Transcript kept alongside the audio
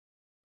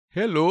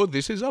Hello,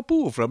 this is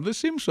Apu from The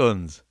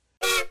Simpsons.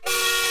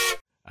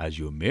 As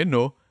you may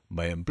know,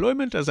 my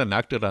employment as an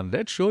actor on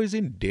that show is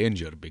in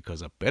danger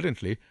because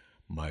apparently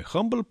my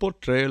humble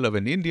portrayal of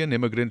an Indian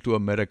immigrant to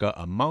America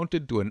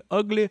amounted to an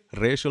ugly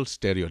racial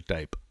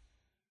stereotype.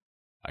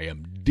 I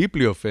am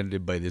deeply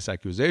offended by this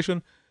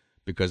accusation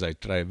because I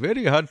try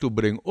very hard to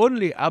bring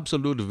only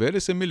absolute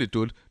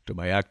verisimilitude to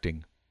my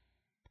acting.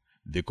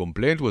 The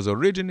complaint was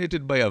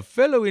originated by a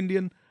fellow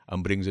Indian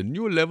and brings a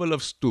new level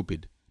of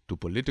stupid to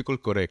political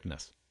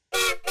correctness.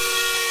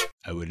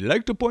 I would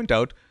like to point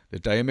out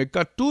that I am a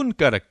cartoon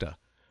character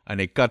and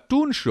a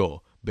cartoon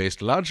show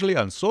based largely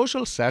on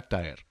social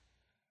satire.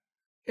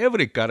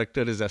 Every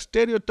character is a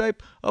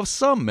stereotype of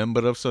some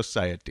member of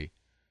society.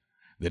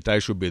 That I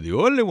should be the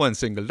only one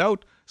singled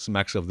out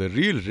smacks of the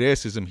real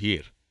racism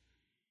here.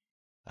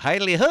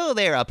 Hidely-ho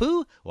there,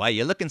 Apu. Why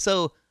you looking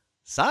so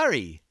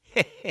sorry?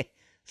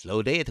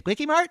 Slow day at the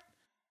Quickie Mart?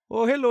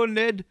 Oh, hello,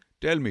 Ned.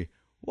 Tell me,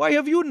 why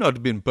have you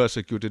not been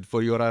persecuted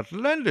for your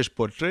outlandish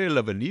portrayal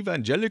of an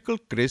evangelical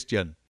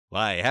Christian?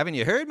 Why, haven't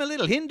you heard, my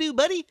little Hindu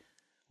buddy?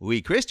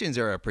 We Christians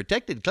are a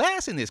protected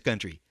class in this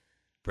country.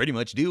 Pretty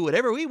much do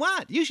whatever we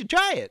want. You should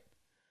try it.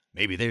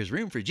 Maybe there's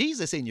room for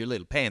Jesus in your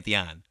little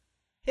pantheon.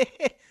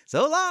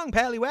 So long,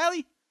 Pally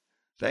Wally.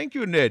 Thank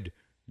you, Ned.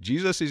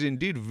 Jesus is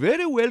indeed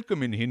very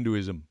welcome in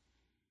Hinduism.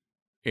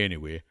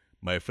 Anyway,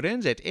 my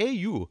friends at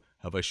AU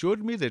have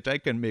assured me that I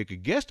can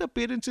make guest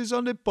appearances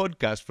on the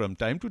podcast from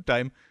time to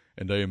time,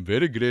 and I am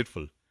very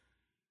grateful.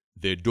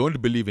 They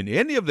don't believe in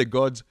any of the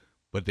gods,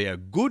 but they are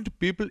good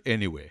people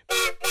anyway.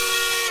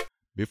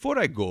 Before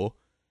I go,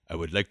 I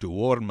would like to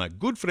warn my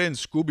good friend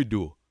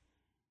Scooby-Doo.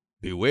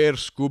 Beware,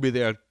 Scooby,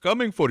 they are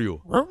coming for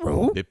you.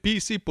 The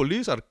PC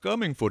police are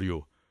coming for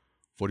you.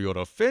 For your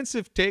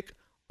offensive take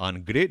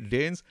on Great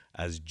Danes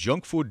as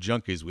junk food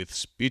junkies with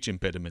speech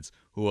impediments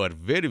who are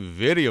very,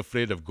 very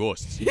afraid of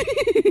ghosts.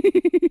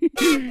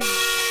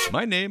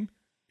 My name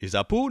is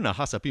Apu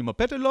Nahasapima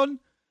Petalon.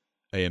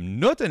 I am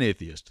not an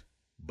atheist,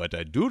 but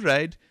I do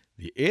ride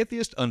the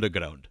Atheist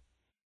Underground.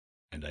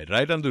 And I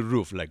ride on the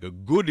roof like a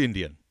good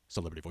Indian.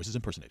 Celebrity voices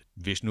impersonated.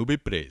 Vishnu be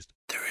praised.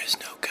 There is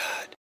no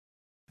God.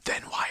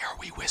 Then why are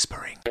we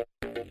whispering?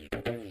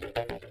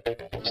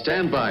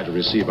 Stand by to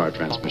receive our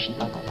transmission.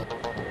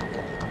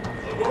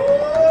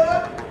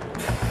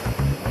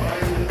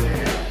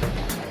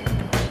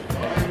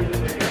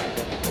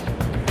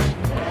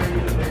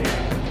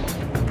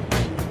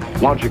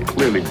 Logic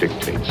clearly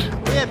dictates.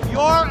 If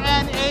you're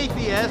an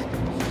atheist,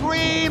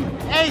 scream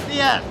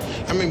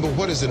atheist! I mean, but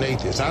what is an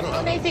atheist?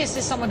 An atheist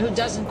is someone who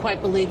doesn't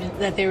quite believe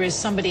that there is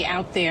somebody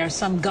out there,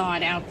 some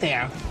God out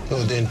there.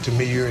 Well, then to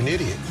me, you're an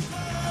idiot.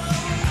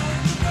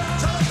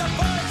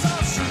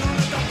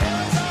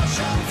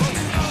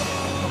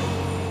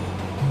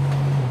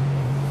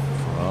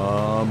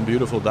 From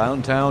beautiful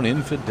downtown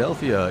in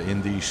Philadelphia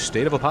in the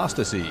state of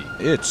apostasy,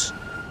 it's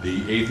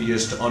the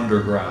Atheist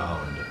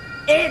Underground.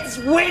 It's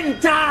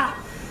winter!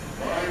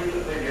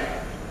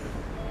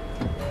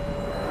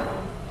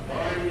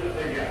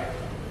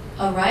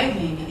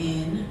 Arriving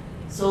in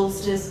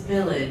Solstice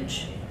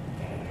Village.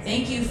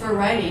 Thank you for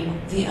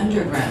riding the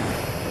Underground.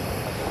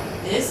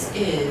 This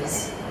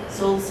is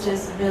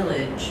Solstice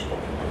Village.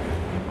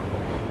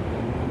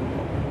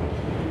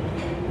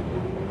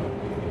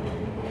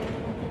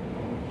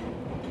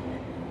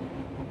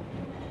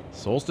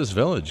 Solstice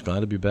Village,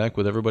 glad to be back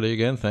with everybody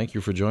again. Thank you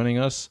for joining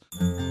us.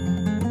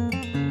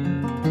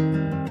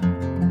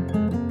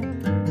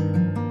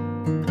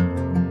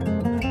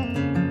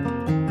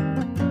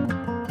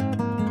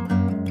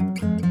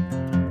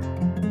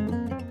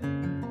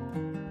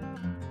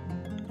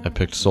 I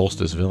picked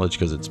Solstice Village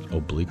because it's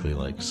obliquely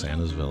like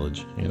Santa's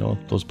Village. You know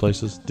those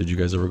places? Did you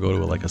guys ever go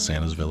to like a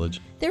Santa's Village?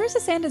 There is a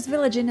Santa's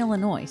Village in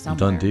Illinois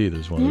somewhere. Dundee,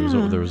 there's one.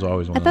 Yeah. There was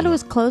always one. I thought it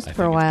was closed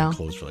for a while. It's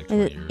been closed for like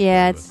 20 years.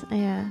 Yeah, it's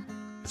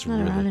not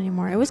really around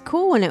anymore. It was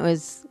cool when it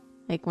was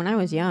like when I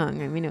was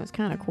young. I mean, it was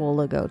kind of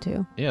cool to go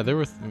to. Yeah,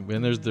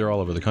 they're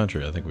all over the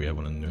country. I think we have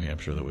one in New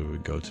Hampshire that we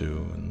would go to,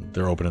 and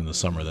they're open in the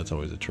summer. That's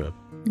always a trip.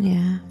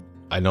 Yeah.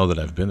 I know that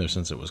I've been there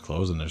since it was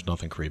closed, and there's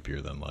nothing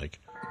creepier than like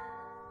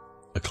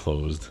a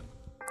closed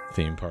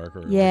theme park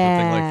or something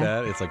like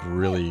that. It's like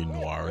really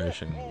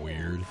noirish and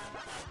weird.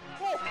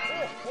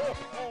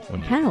 I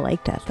kind of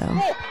like that though.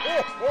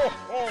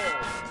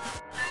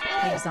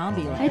 Like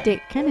zombie. I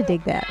kind of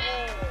dig that.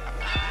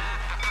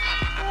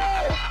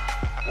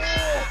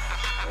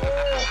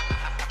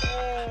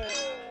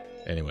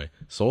 Anyway,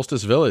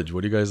 Solstice Village.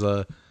 What do you guys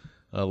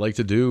like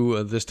to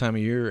do this time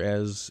of year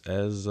as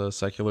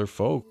secular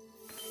folk?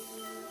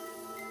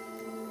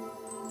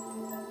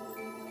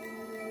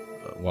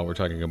 While we're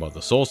talking about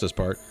the solstice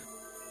part,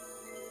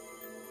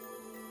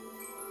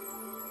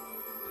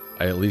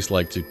 I at least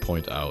like to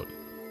point out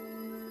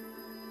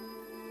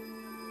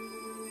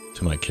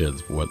to my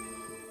kids what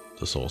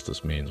the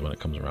solstice means when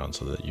it comes around,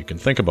 so that you can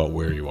think about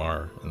where you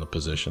are in the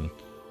position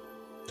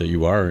that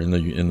you are in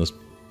the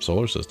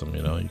solar system.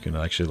 You know, you can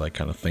actually like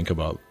kind of think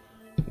about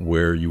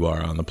where you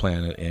are on the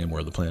planet and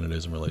where the planet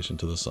is in relation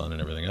to the sun and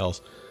everything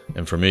else.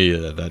 And for me,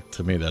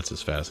 that's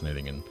as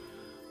fascinating and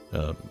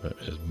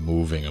as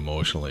moving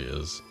emotionally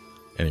as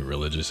any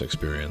religious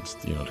experience,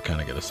 to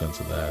kind of get a sense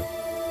of that.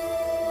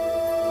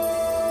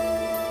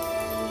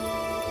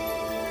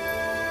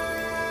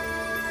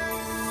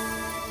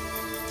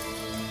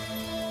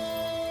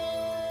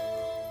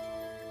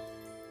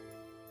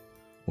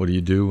 What do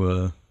you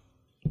do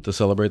to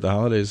celebrate the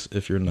holidays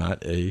if you're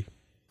not a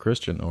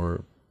Christian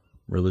or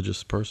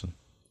religious person?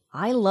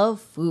 I love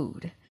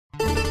food.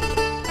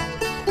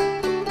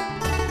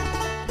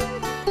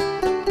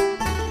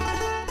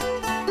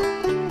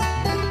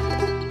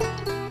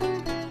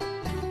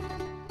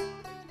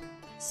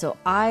 So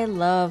I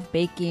love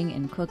baking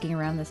and cooking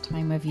around this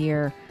time of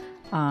year.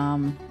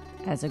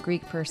 As a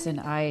Greek person,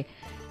 I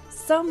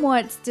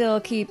somewhat still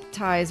keep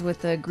ties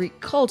with the Greek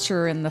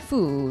culture and the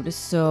food.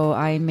 So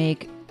I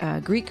make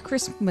Greek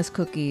Christmas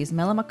cookies,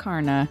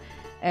 melamakarna,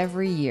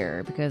 every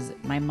year because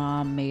my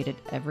mom made it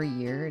every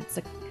year. It's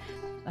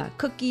a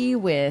cookie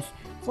with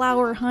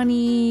flour,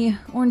 honey,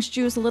 orange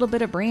juice, a little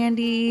bit of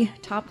brandy,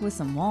 topped with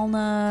some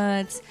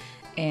walnuts.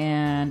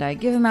 And I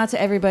give them out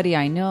to everybody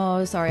I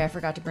know. Sorry, I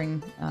forgot to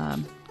bring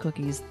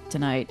cookies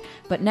tonight.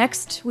 But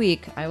next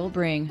week, I will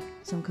bring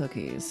some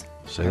cookies.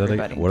 Say that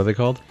again. What are they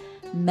called?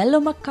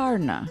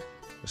 Melamakarna.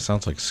 It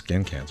sounds like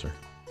skin cancer.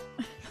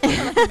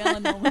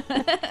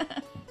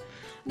 Melanoma.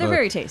 They're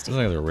very tasty. It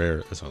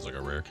sounds like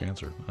a rare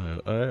cancer.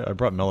 I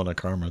brought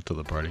melanokarma to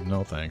the party.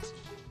 No thanks.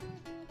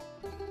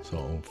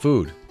 So,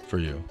 food for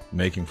you.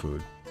 Making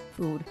food.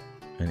 Food.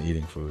 And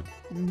eating food.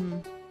 Mm-hmm.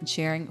 And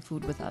sharing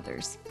food with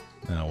others.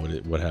 Now,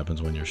 what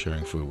happens when you're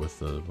sharing food with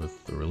the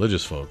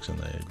religious folks and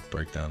they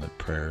break down at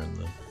prayer and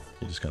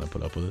you just kind of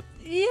put up with it?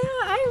 Yeah,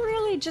 I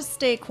really just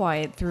stay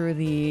quiet through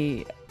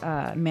the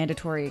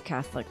mandatory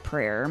Catholic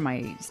prayer.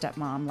 My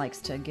stepmom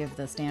likes to give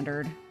the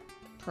standard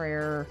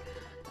prayer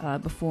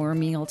before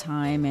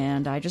mealtime,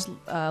 and I just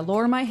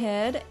lower my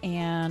head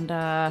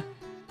and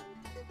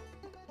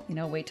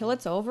wait till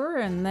it's over,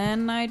 and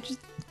then I just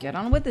get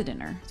on with the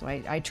dinner. So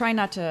I try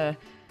not to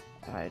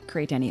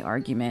create any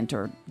argument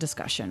or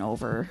discussion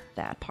over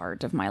that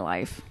part of my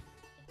life.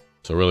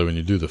 So really, when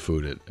you do the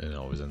food, it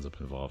always ends up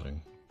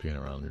involving being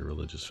around your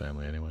religious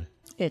family anyway.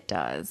 It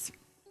does.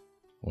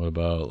 What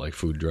about like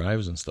food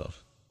drives and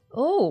stuff?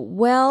 Oh,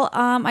 well,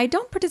 I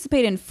don't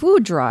participate in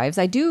food drives.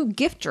 I do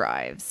gift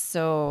drives.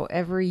 So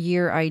every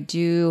year I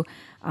do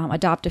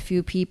adopt a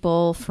few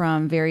people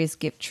from various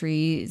gift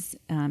trees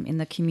in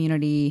the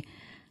community.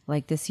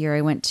 Like this year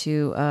I went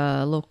to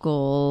a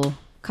local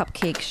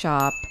cupcake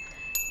shop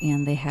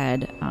and they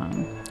had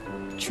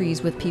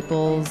trees with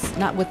people's,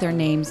 not with their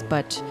names,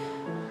 but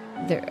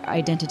their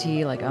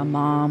identity, like a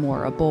mom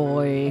or a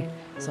boy.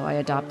 So I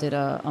adopted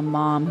a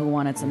mom who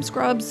wanted some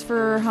scrubs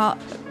for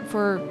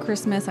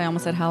Christmas. I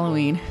almost said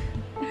Halloween.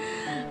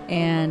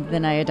 And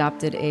then I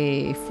adopted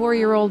a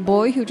 4-year-old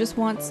boy who just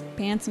wants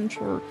pants and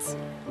shorts.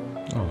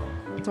 Oh.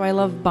 So I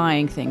love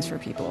buying things for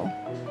people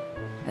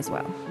as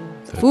well.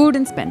 Food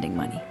and spending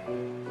money.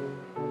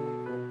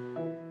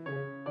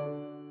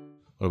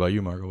 What about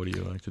you, Margo? What do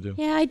you like to do?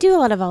 Yeah, I do a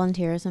lot of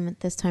volunteerism at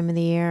this time of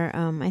the year.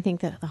 I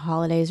think that the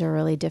holidays are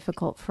really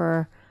difficult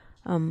for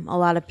a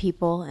lot of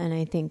people, and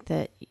I think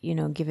that,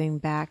 giving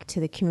back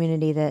to the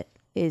community that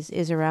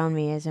is around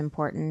me is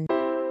important.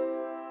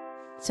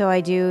 So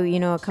I do,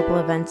 a couple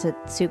events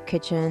at soup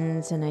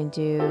kitchens, and I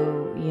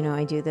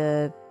do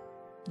the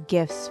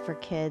gifts for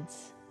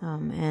kids,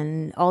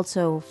 and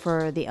also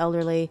for the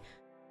elderly.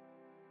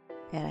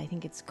 And I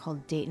think it's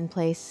called Dayton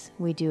Place.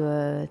 We do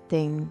a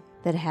thing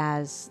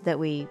that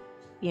we,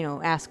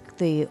 ask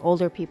the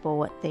older people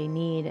what they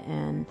need,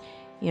 and,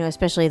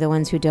 especially the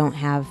ones who don't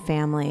have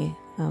family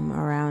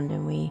around,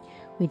 and we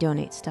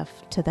donate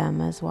stuff to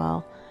them as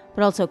well.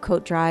 But also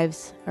coat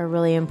drives are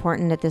really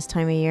important at this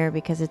time of year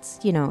because it's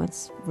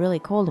really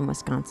cold in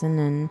Wisconsin,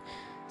 and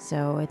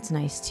so it's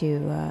nice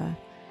to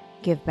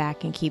give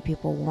back and keep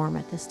people warm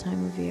at this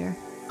time of year.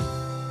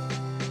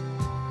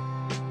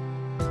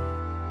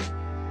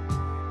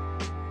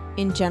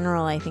 In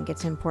general, I think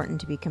it's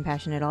important to be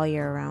compassionate all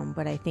year round,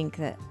 but I think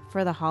that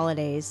for the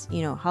holidays,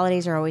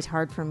 holidays are always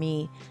hard for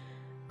me.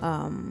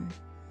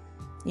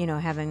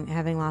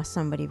 Having lost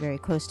somebody very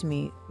close to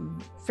me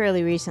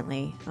fairly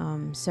recently.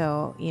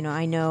 So,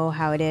 I know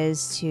how it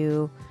is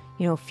to,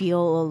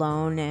 feel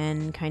alone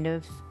and kind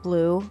of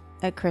blue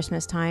at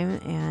Christmas time.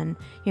 And,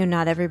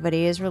 not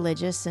everybody is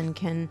religious and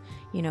can,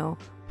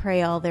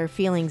 pray all their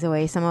feelings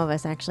away. Some of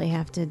us actually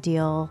have to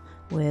deal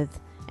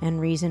with and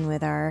reason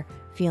with our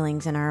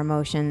feelings and our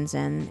emotions.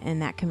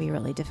 And that can be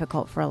really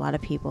difficult for a lot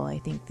of people. I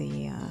think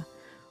the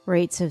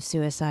rates of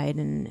suicide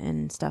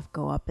and stuff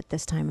go up at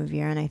this time of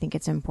year, and I think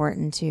it's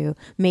important to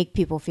make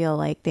people feel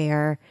like they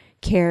are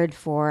cared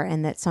for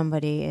and that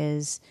somebody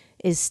is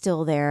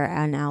still there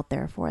and out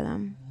there for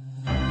them.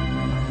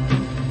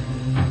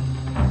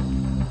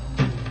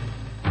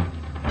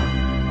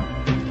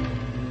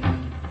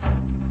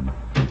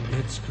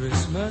 It's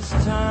Christmas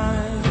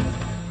time.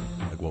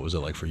 what was it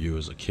like for you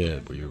as a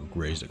kid? Were you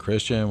raised a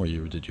Christian?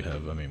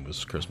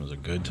 Was Christmas a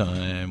good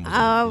time?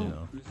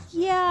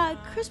 Yeah,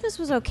 Christmas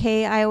was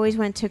okay. I always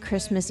went to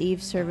Christmas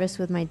Eve service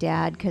with my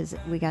dad because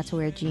we got to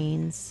wear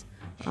jeans.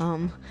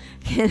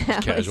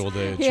 Casual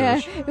day at church.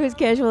 Yeah, it was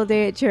casual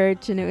day at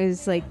church, and it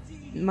was like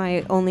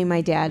only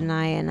my dad and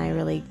I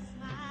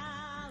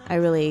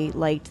really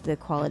liked the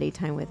quality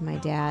time with my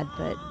dad.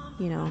 But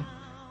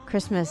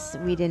Christmas,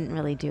 we didn't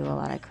really do a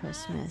lot of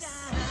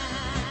Christmas.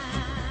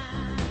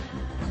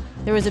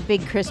 There was a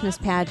big Christmas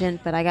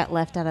pageant, but I got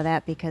left out of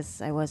that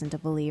because I wasn't a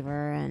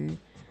believer, and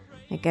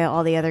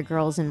all the other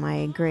girls in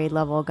my grade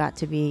level got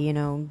to be,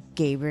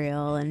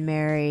 Gabriel and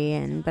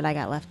Mary, but I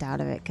got left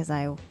out of it because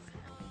I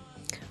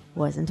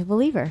wasn't a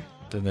believer.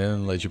 Did they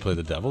let you play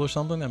the devil or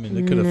something? I mean,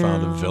 they could have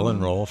found a villain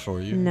role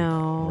for you.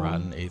 No.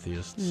 Rotten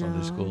atheist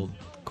Sunday school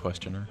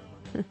questioner.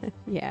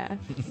 Yeah,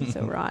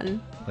 so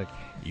rotten. Like,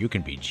 you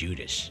can be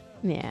Judas.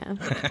 Yeah.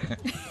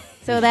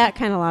 So that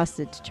kind of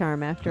lost its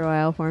charm after a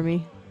while for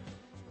me.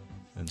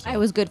 I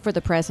was good for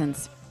the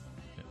presents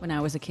when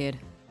I was a kid.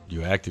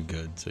 You acted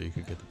good so you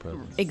could get the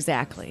presents.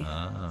 Exactly.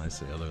 I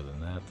see. Other than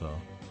that, though,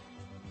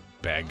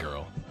 bad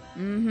girl.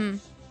 Mm-hmm.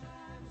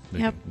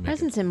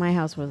 Presents in my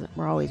house were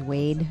always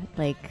weighed.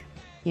 Like,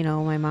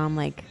 my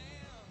mom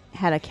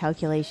had a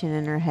calculation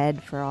in her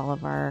head for all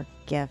of our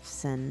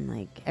gifts,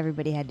 and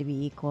everybody had to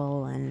be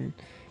equal, and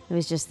it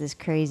was just this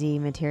crazy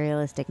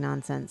materialistic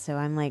nonsense. So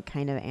I'm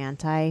kind of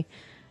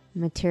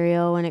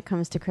anti-material when it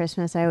comes to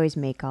Christmas. I always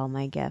make all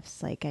my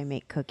gifts. I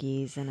make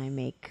cookies, and I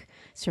make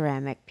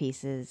ceramic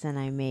pieces, and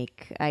I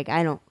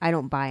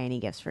don't buy any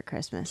gifts for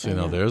Christmas.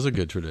 So there's a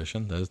good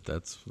tradition.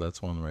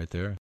 That's one right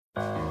there.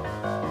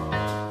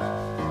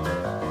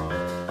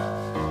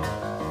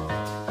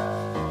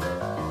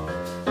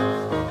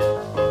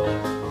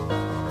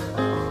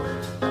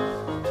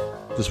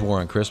 This war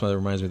on Christmas, it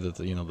reminds me that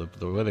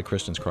the way the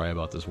Christians cry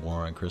about this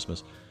war on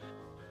Christmas,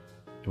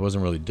 it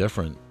wasn't really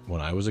different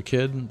when I was a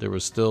kid. There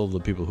was still the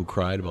people who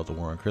cried about the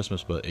war on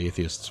Christmas, but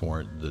atheists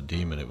weren't the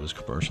demon. It was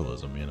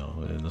commercialism, in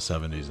the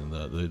 70s.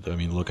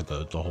 And look at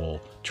the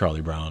whole Charlie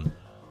Brown,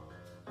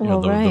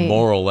 the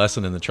moral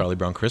lesson in the Charlie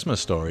Brown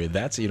Christmas story.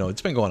 That's,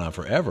 it's been going on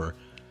forever.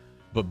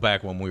 But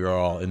back when we were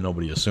all, and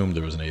nobody assumed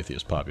there was an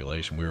atheist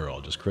population, we were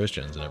all just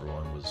Christians, and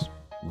everyone was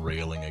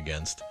railing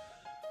against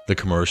the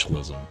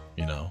commercialism,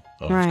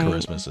 of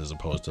Christmas as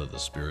opposed to the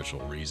spiritual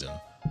reason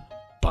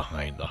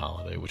behind the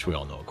holiday, which we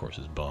all know, of course,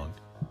 is bunk.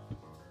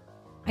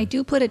 I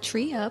do put a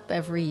tree up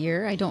every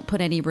year. I don't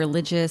put any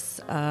religious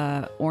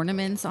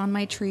ornaments on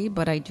my tree,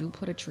 but I do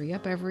put a tree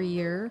up every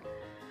year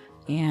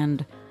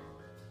and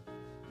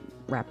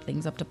wrap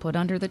things up to put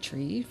under the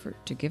tree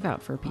to give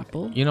out for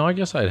people. I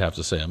guess I'd have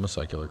to say I'm a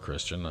secular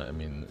Christian. I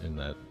mean,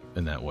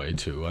 in that way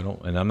too.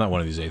 I'm not one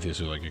of these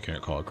atheists who's like, you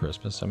can't call it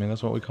Christmas. I mean,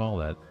 that's what we call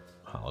that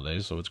holiday,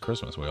 so it's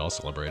Christmas. We all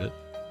celebrate it.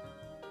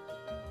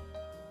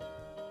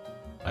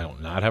 I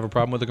don't not have a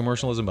problem with the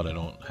commercialism, but I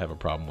don't have a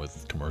problem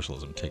with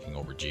commercialism taking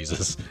over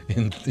Jesus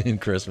in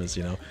Christmas.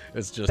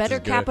 It's just better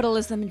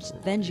capitalism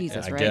than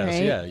Jesus, I right? guess,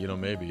 right? yeah.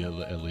 Maybe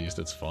at least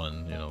it's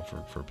fun,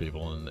 for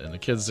people, and the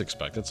kids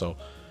expect it. So,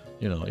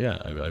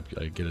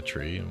 I get a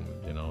tree,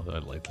 and I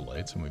light the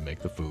lights, and we make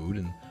the food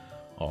and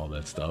all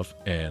that stuff.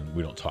 And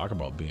we don't talk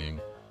about being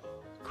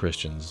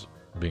Christians,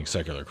 being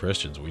secular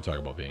Christians. We talk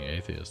about being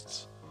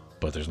atheists.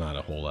 But there's not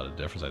a whole lot of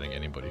difference. I think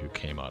anybody who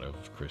came out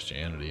of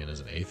Christianity and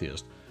is an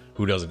atheist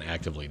who doesn't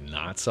actively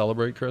not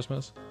celebrate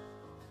Christmas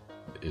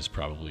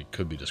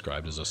could be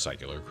described as a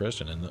secular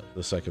Christian. And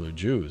the secular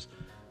Jews,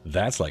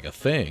 that's like a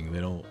thing. They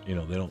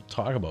don't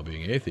talk about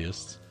being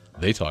atheists.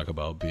 They talk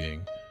about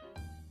being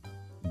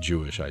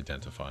Jewish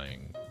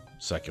identifying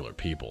secular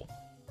people.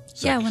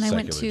 When I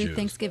went to Jews.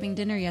 Thanksgiving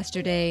dinner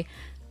yesterday,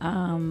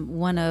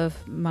 one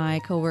of my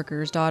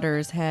coworkers'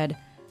 daughters had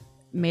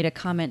made a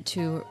comment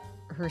to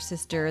her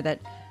sister that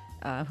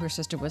her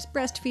sister was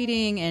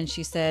breastfeeding, and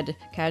she said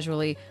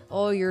casually,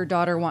 "Oh, your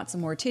daughter wants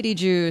some more titty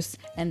juice."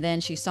 And then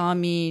she saw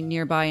me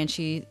nearby, and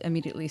she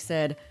immediately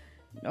said,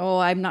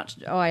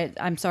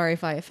 I'm sorry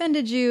if I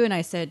offended you. And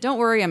I said, "Don't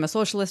worry, I'm a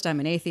socialist, I'm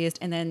an atheist."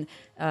 And then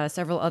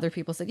several other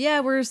people said, "Yeah,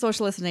 we're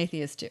socialists and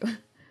atheists too."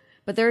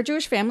 But they're a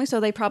Jewish family, so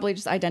they probably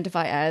just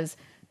identify as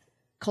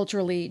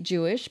culturally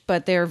Jewish,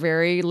 but they're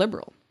very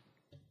liberal.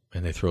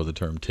 And they throw the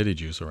term titty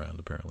juice around,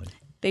 apparently.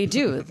 They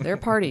do. They're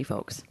party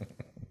folks.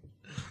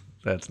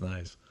 That's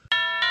nice.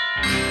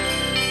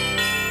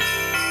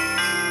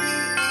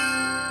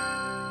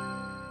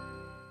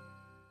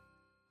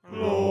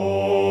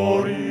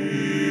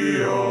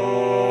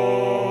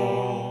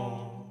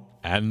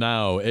 And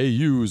now,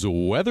 AU's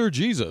Weather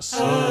Jesus.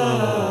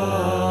 Amen.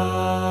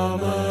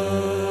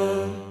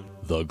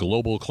 The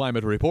Global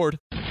Climate Report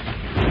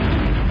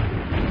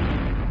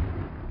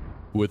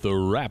with a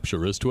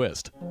rapturous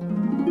twist.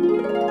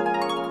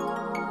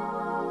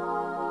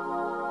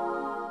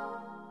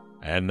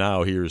 And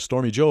now here's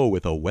Stormy Joe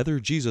with a Weather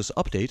Jesus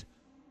update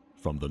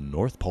from the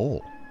North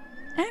Pole.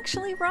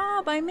 Actually,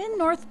 Rob, I'm in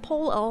North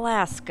Pole,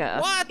 Alaska.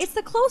 What? It's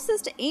the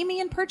closest Amy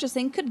and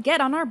purchasing could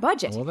get on our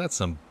budget. Well, that's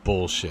some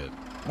bullshit.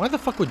 Why the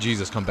fuck would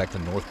Jesus come back to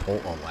North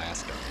Pole,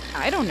 Alaska?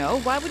 I don't know.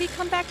 Why would he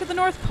come back to the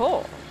North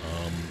Pole?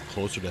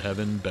 Closer to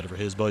heaven, better for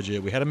his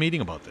budget. We had a meeting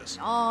about this.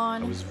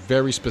 On. I was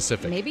very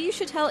specific. Maybe you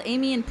should tell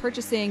Amy and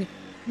purchasing,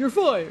 you're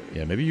fired.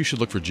 Yeah, maybe you should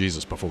look for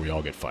Jesus before we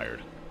all get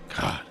fired.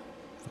 God,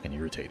 fucking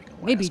irritating.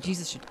 Alaska. Maybe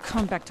Jesus should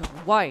come back to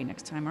Hawaii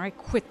next time, all right?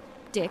 Quit,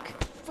 dick.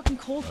 Fucking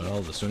cold here.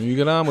 Well, the sooner you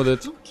get on with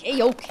it.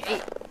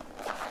 Okay.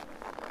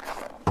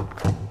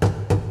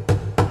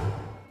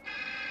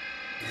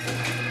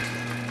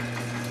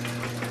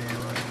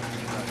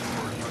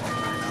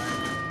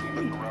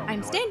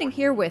 I'm standing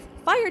here with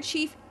Fire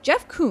Chief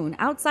Jeff Kuhn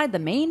outside the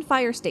main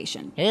fire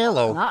station.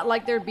 Hello. Not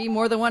like there'd be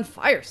more than one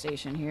fire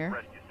station here.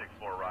 Rescue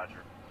 6-4, Roger.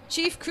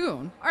 Chief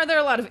Kuhn, are there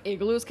a lot of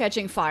igloos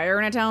catching fire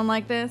in a town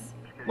like this?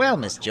 Well,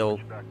 Miss Joe,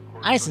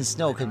 ice and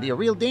snow can be a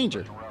real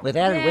danger. With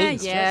added weight and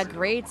stress. Yeah,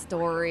 great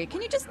story.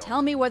 Can you just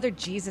tell me whether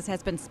Jesus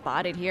has been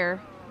spotted here?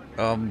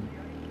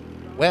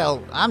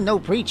 Well, I'm no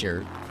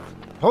preacher.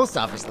 Post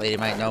office lady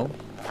might know.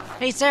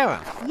 Hey,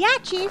 Sarah. Yeah,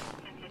 Chief.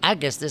 I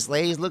guess this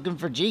lady's looking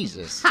for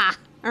Jesus. Ha!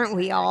 Aren't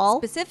we all?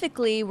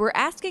 Specifically, we're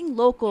asking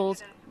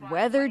locals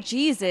whether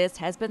Jesus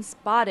has been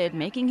spotted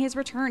making his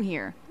return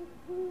here.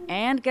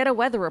 And get a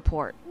weather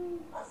report.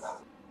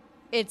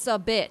 It's a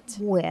bit.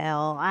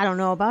 Well, I don't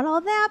know about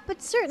all that,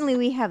 but certainly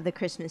we have the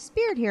Christmas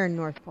spirit here in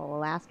North Pole,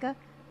 Alaska.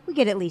 We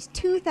get at least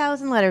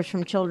 2,000 letters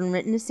from children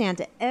written to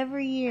Santa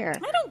every year.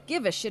 I don't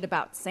give a shit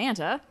about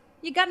Santa.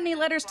 You got any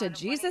letters to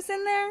Jesus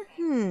in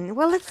there?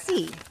 Well, let's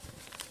see.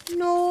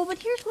 No, but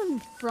here's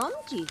one from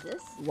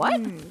Jesus. What?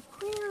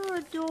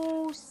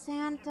 Querido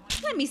Santa.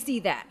 Let me see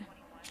that.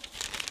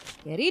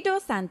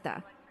 Querido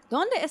Santa,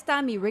 ¿dónde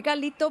está mi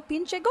regalito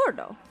pinche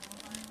gordo?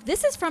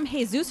 This is from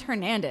Jesus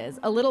Hernandez,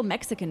 a little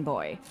Mexican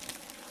boy.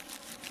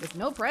 With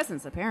no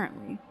presents,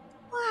 apparently.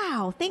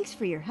 Wow, thanks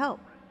for your help.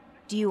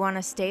 Do you want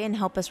to stay and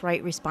help us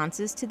write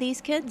responses to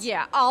these kids?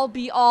 Yeah, I'll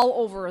be all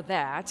over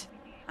that.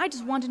 I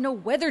just want to know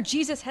whether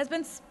Jesus has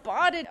been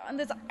spotted on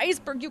this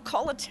iceberg you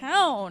call a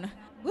town.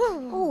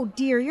 Oh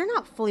dear, you're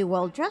not fully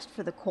well dressed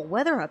for the cold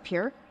weather up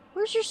here.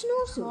 Where's your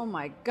snowsuit? Oh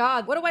my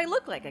God, what do I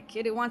look like? A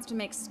kid who wants to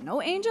make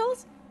snow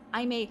angels?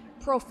 I'm a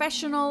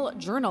professional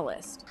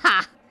journalist.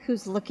 Ha!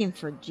 Who's looking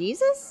for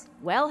Jesus?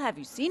 Well, have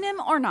you seen him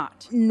or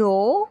not?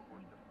 No.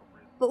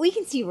 But we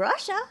can see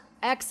Russia.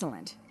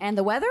 Excellent. And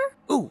the weather?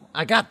 Ooh,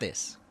 I got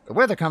this. The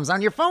weather comes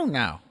on your phone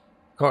now.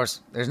 Of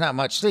course, there's not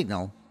much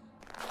signal.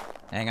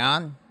 Hang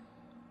on.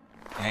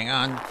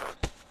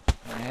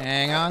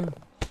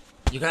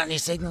 You got any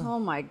signal? Oh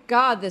my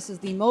God, this is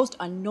the most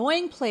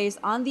annoying place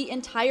on the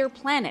entire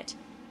planet.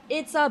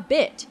 It's a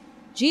bit.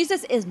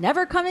 Jesus is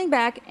never coming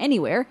back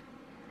anywhere,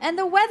 and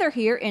the weather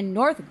here in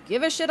North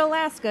Give-A-Shit,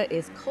 Alaska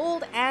is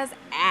cold as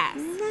ass.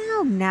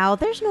 Now,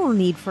 there's no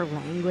need for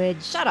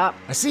language. Shut up.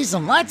 I see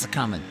some lights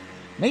coming.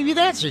 Maybe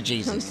that's your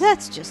Jesus.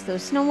 That's just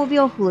those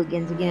snowmobile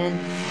hooligans again.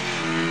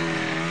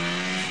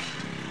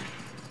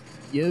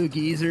 Yo,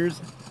 geezers.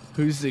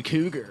 Who's the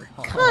cougar?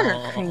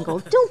 Connor Kringle,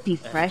 don't be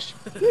fresh.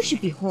 You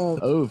should be home.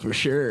 Oh, for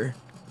sure.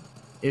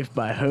 If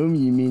by home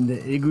you mean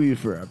the igloo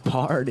for a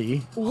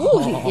party.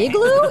 Ooh, the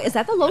igloo? Is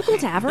that the local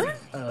tavern?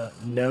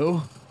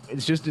 No.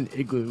 It's just an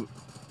igloo,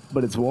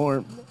 but it's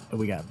warm, and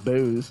we got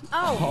booze.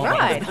 Oh,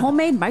 right.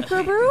 Homemade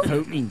microbrew?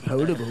 Potent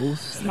potables.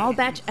 Small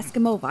batch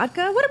Eskimo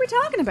vodka? What are we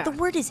talking about? The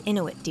word is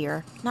Inuit,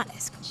 dear, not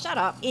Eskimo. Shut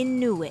up.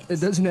 Inuit. It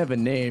doesn't have a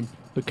name,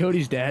 but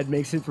Cody's dad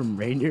makes it from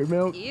reindeer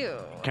milk. Ew.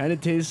 Kind of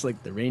tastes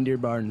like the reindeer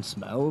barn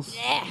smells,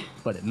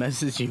 but it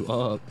messes you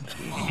up.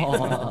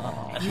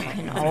 You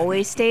can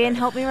always stay and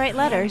help me write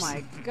letters. Oh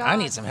my God. I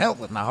need some help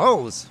with my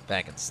hose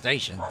back at the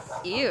station.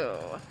 Ew.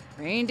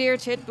 Reindeer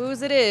tit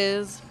booze it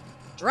is.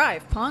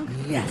 Drive, punk.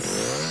 Yes.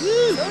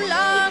 So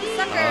long,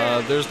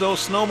 sucker. There's no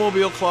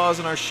snowmobile clause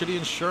in our shitty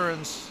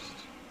insurance.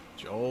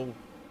 Joel.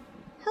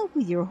 Help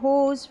with your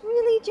hose?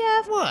 Really,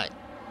 Jeff? What?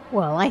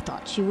 Well, I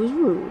thought she was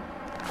rude.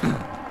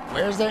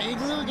 Where's that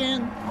igloo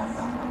again?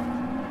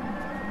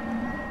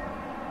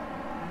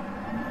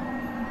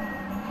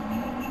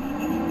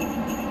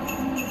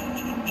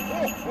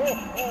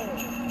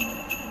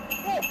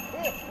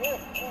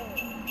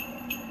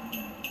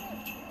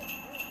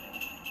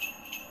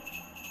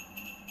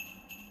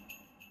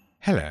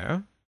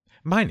 Hello,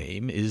 my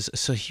name is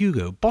Sir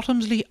Hugo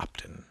Bottomsley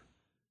Upton,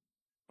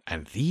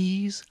 and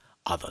these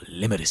are the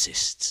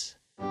Limericists.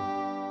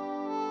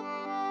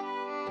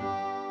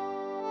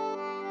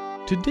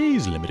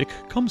 Today's limerick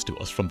comes to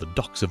us from the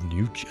docks of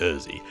New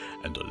Jersey,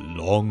 and a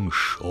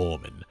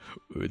longshoreman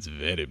who is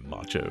very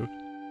macho.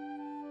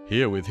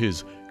 Here with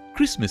his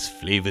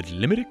Christmas-flavored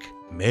limerick,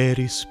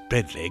 Mary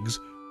Spreadlegs,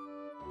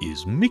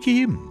 is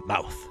Mickey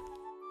Mouth.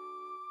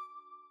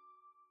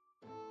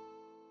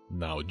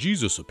 Now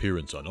Jesus'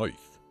 appearance on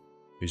earth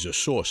is a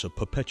source of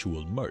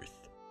perpetual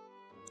mirth.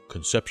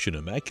 Conception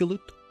immaculate,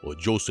 or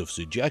Joseph's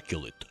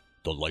ejaculate,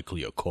 the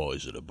likelier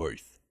cause of the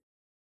birth.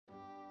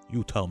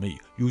 You tell me,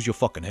 use your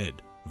fucking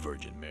head.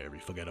 Virgin Mary,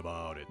 forget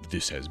about it.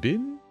 This has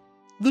been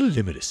the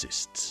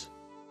Limericists.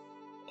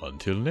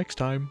 Until next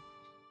time,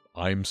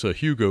 I'm Sir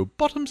Hugo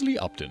Bottomsley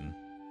Upton.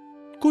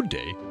 Good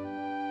day.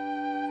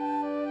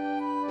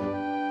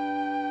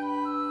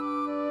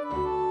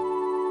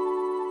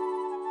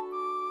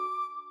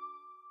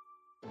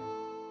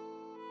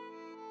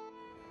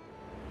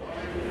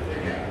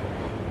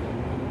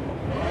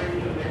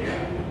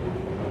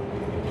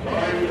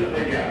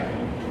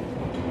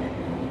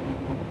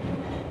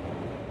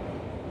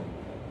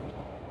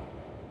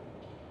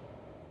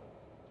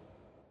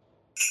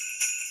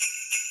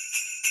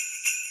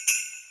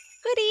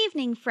 Good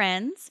evening,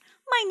 friends.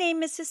 My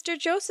name is Sister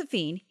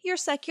Josephine, your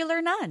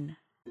secular nun.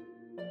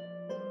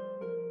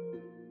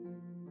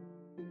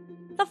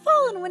 The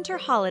fall and winter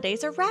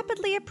holidays are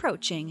rapidly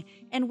approaching,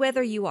 and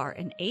whether you are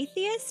an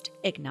atheist,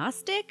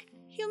 agnostic,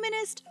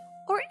 humanist,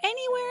 or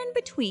anywhere in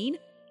between,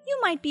 you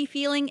might be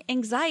feeling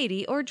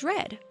anxiety or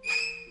dread.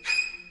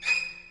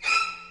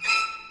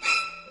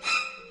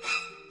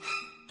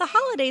 The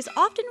holidays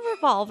often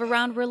revolve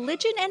around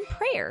religion and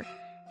prayer,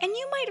 and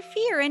you might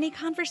fear any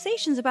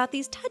conversations about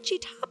these touchy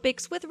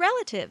topics with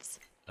relatives.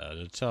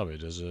 Tell me,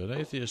 does an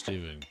atheist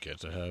even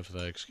get to have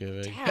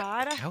Thanksgiving?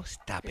 Dad, Oh,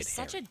 stop you're it,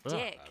 such Harry. a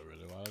dick. I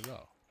really want to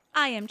know.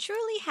 I am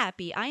truly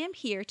happy I am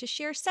here to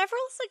share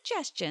several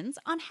suggestions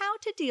on how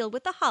to deal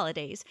with the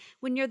holidays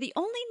when you're the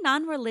only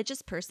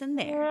non-religious person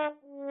there.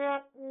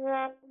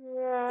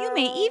 You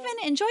may even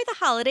enjoy the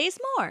holidays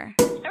more.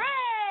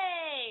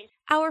 Hooray!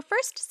 Our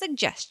first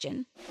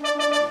suggestion: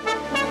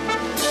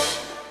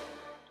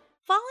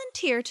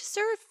 volunteer to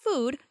serve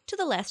food to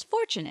the less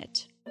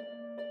fortunate.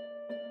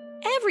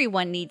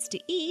 Everyone needs to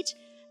eat,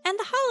 and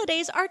the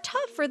holidays are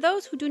tough for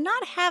those who do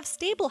not have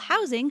stable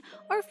housing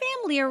or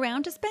family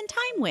around to spend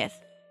time with.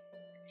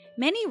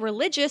 Many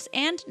religious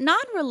and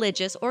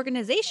non-religious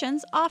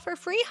organizations offer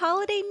free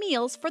holiday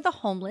meals for the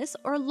homeless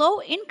or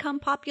low-income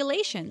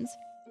populations,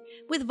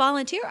 with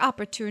volunteer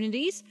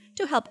opportunities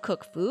to help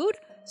cook food,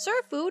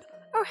 serve food,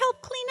 or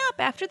help clean up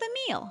after the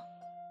meal.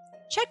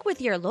 Check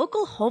with your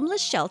local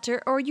homeless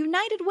shelter or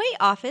United Way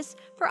office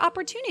for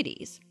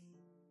opportunities.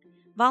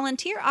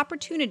 Volunteer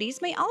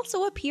opportunities may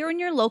also appear in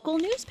your local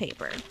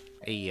newspaper.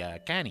 Hey,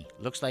 Connie,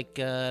 looks like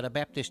the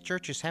Baptist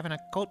Church is having a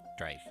coat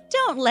drive.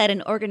 Don't let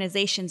an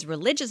organization's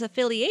religious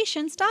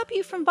affiliation stop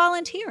you from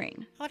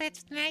volunteering. Oh,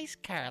 that's nice,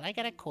 Carl. I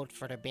got a coat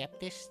for the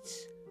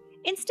Baptists.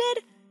 Instead,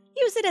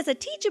 use it as a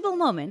teachable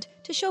moment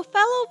to show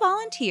fellow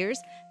volunteers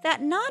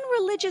that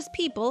non-religious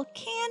people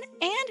can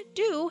and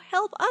do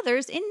help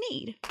others in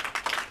need.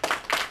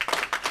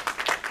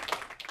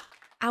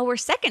 Our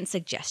second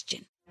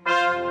suggestion: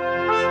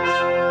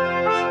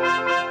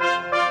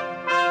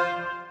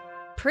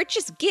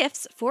 purchase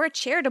gifts for a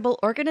charitable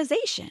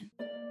organization.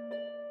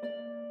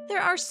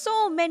 There are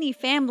so many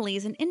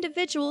families and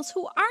individuals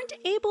who aren't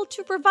able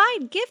to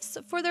provide gifts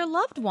for their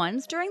loved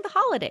ones during the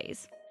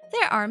holidays.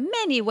 There are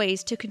many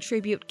ways to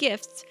contribute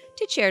gifts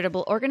to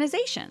charitable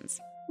organizations.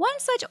 One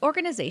such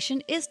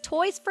organization is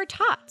Toys for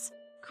Tots,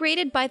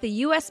 created by the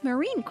U.S.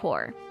 Marine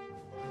Corps.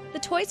 The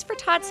Toys for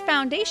Tots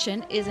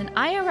Foundation is an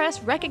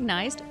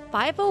IRS-recognized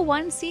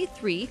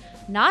 501c3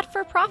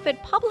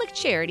 not-for-profit public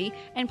charity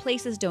and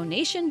places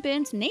donation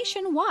bins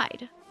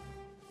nationwide.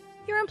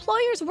 Your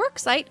employer's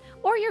worksite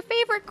or your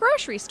favorite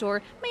grocery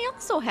store may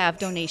also have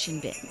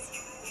donation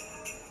bins.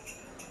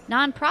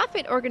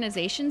 Nonprofit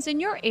organizations in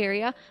your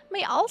area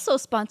may also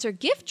sponsor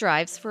gift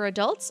drives for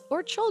adults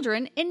or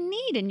children in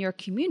need in your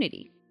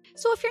community.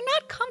 So if you're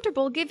not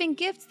comfortable giving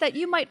gifts that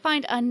you might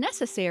find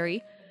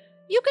unnecessary,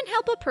 you can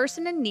help a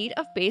person in need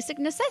of basic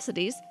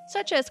necessities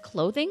such as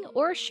clothing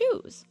or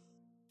shoes.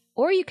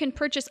 Or you can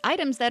purchase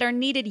items that are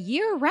needed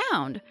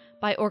year-round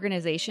by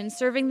organizations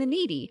serving the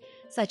needy,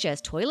 such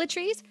as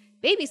toiletries,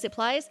 baby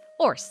supplies,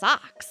 or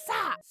socks.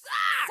 Socks!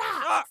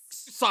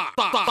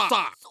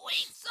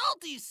 Sweet,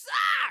 salty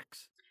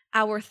socks!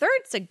 Our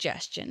third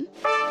suggestion: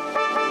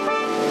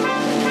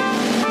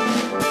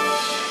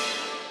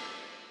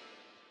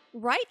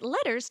 write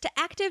letters to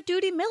active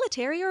duty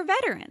military or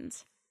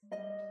veterans.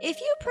 If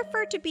you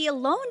prefer to be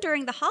alone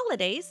during the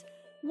holidays,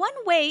 one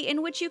way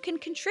in which you can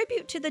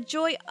contribute to the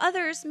joy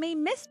others may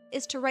miss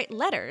is to write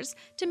letters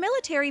to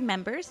military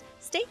members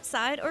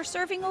stateside or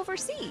serving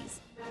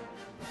overseas.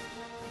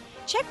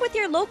 Check with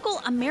your local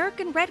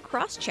American Red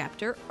Cross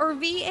chapter or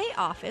VA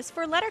office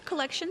for letter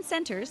collection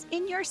centers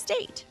in your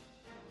state.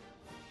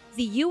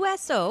 The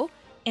USO,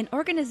 an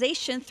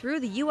organization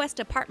through the U.S.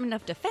 Department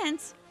of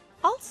Defense,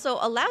 also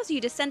allows you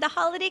to send a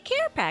holiday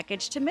care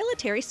package to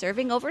military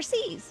serving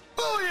overseas.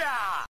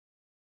 Booyah!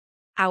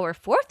 Our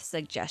fourth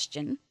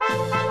suggestion: donate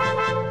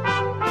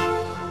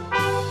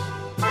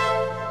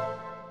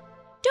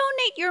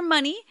your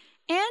money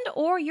and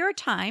or your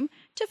time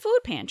to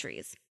food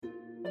pantries.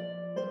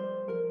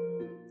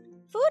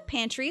 Food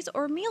pantries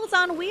or Meals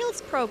on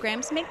Wheels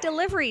programs make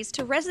deliveries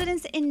to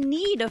residents in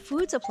need of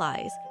food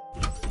supplies.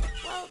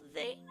 Well,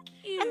 thank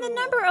you. And the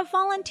number of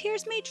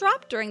volunteers may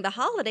drop during the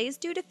holidays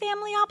due to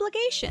family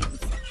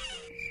obligations.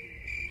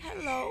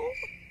 Hello?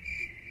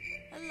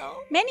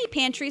 Hello? Many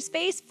pantries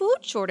face food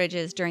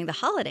shortages during the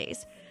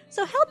holidays,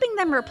 so helping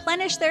them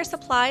replenish their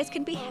supplies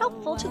can be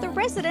helpful to the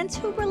residents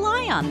who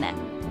rely on them.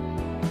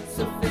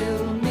 So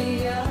fill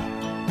me up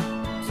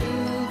to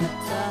the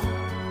top.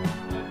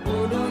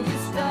 Oh, don't you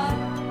stop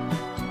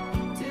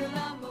till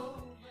I'm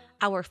over.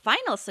 Our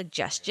final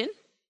suggestion: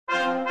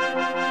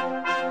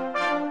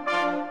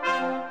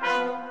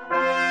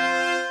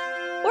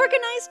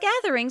 organize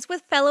gatherings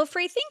with fellow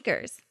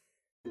freethinkers.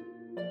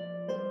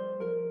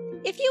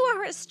 If you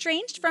are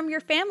estranged from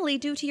your family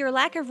due to your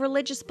lack of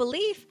religious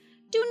belief,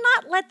 do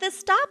not let this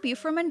stop you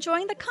from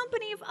enjoying the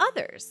company of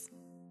others.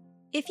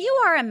 If you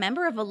are a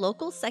member of a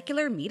local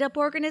secular meetup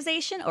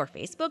organization or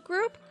Facebook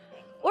group,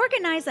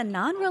 organize a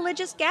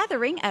non-religious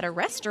gathering at a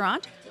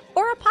restaurant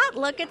or a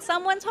potluck at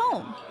someone's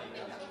home.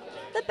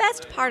 The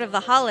best part of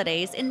the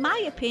holidays, in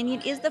my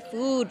opinion, is the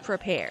food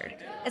prepared,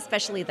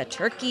 especially the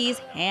turkeys,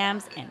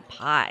 hams, and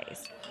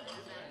pies.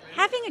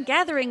 Having a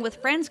gathering with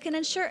friends can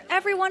ensure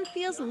everyone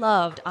feels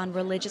loved on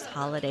religious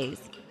holidays.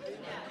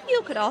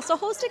 You could also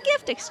host a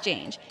gift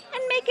exchange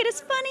and make it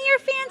as funny or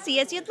fancy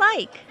as you'd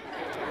like.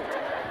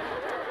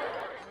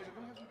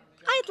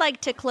 I'd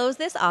like to close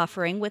this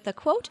offering with a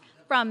quote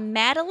from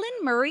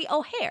Madeline Murray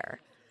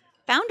O'Hare,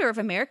 founder of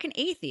American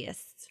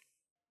Atheists.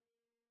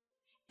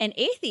 An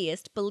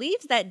atheist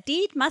believes that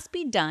deed must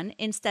be done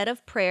instead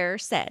of prayer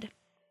said.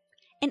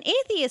 An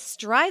atheist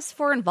strives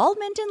for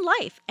involvement in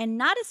life and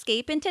not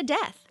escape into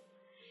death.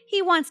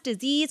 He wants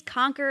disease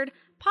conquered,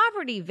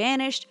 poverty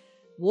vanished,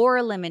 war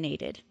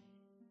eliminated.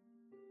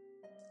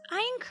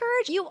 I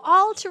encourage you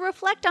all to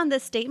reflect on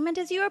this statement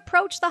as you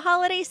approach the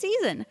holiday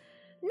season,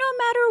 no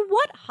matter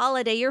what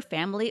holiday your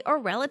family or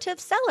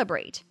relatives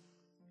celebrate.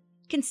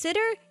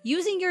 Consider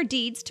using your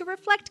deeds to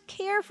reflect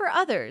care for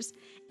others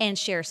and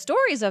share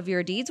stories of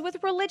your deeds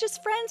with religious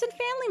friends and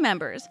family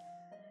members.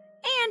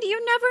 And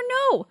you never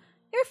know,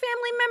 your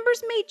family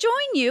members may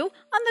join you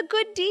on the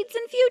good deeds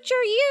in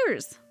future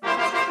years.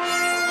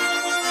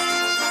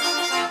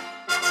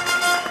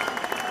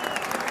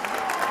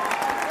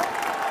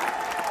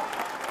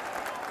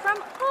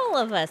 From all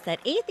of us at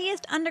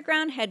Atheist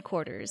Underground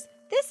Headquarters,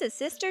 this is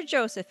Sister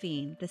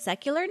Josephine, the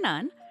secular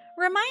nun,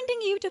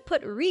 reminding you to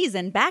put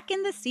reason back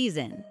in the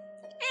season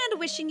and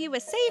wishing you a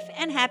safe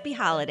and happy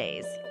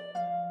holidays.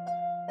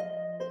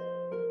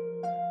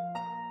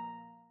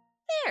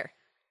 There,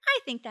 I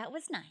think that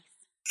was nice.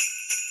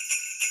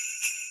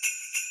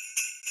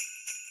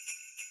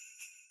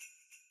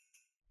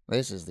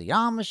 This is the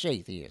Amish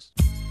Atheist.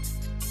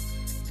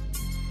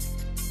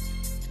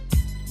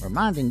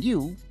 Reminding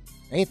you,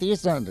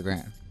 Atheist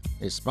Underground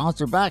is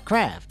sponsored by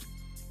Kraft,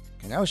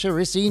 Kenosha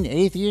Racine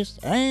Atheists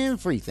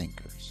and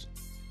Freethinkers.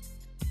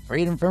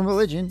 Freedom from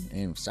religion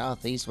in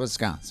southeast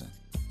Wisconsin.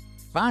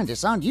 Find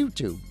us on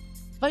YouTube,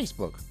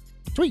 Facebook,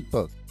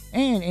 Tweetbook,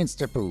 and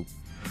Instapoop.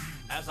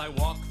 As I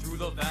walk through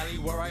the valley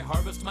where I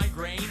harvest my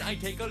grain, I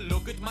take a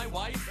look at my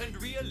wife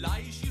and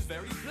realize she's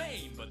very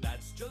plain. But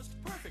that's just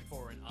perfect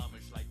for an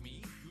Amish like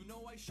me. You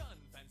know I shun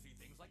fancy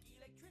things like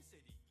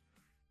electricity.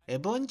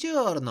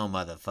 Buongiorno,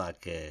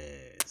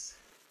 motherfuckers.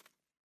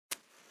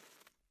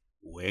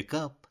 Wake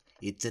up.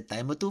 It's a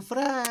time to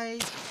fry.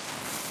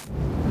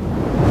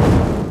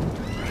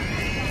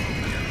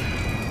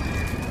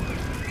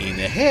 In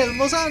the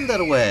Helm's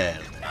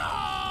underworld.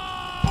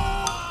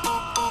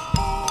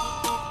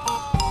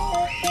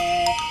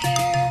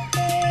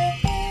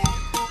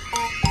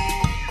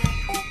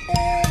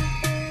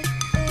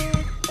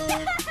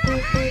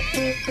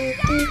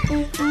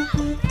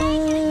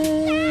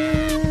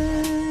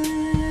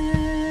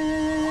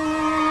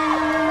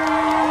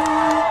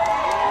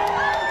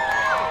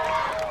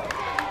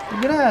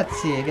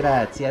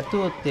 Grazie a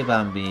tutti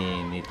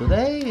bambini.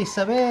 Today is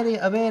a very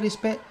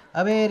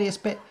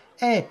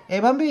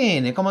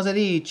bambini, come si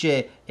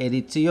dice?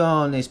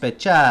 Edizione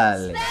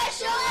speciale.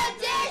 Special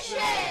edition!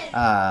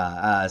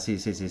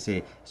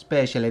 Sì.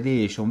 Special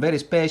edition. Very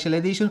special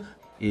edition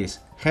is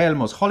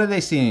Helm's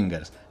Holiday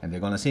Singers. And they're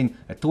gonna sing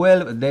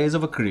 12 Days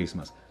of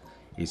Christmas.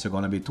 It's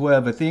gonna be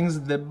 12 things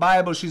the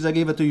Bible she's a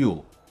give to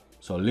you.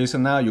 So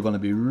listen now, you're gonna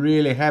be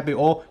really happy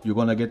or you're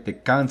gonna get the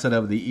cancer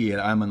of the ear,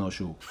 I'm not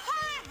sure.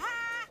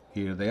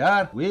 Here they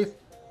are with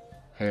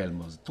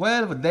Helm's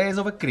 12 Days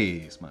of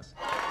Christmas.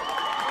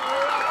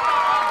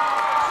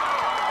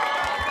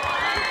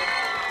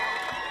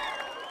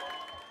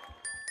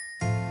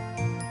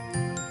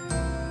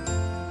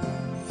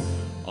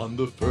 On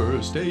the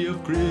first day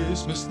of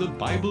Christmas, the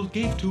Bible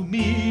gave to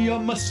me a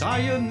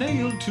Messiah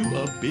nailed to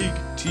a big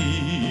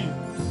T.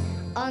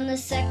 On the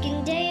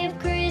second day of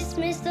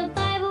Christmas, the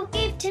Bible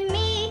gave to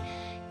me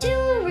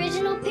 2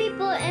 original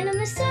people and a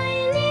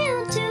Messiah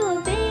nailed to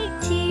a big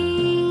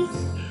T.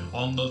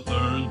 On the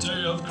third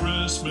day of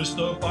Christmas,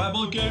 the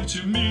Bible gave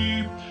to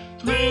me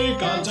 3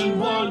 gods and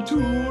 1,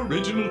 2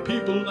 original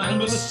people and a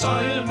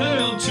Messiah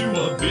nailed to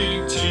a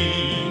big T.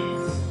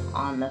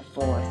 On the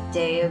 4th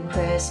day of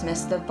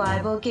Christmas, the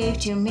Bible gave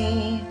to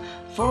me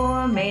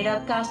 4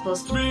 made-up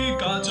gospels, 3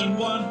 gods and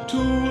 1,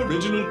 2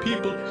 original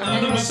people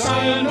and a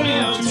Messiah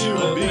nailed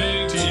to a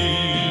big T.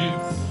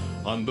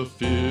 On the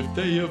 5th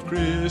day of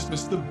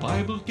Christmas, the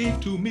Bible gave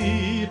to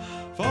me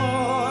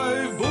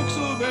 5 books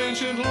of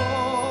ancient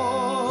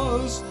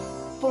laws,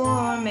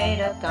 4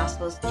 made-up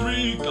gospels,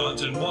 3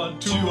 gods and 1,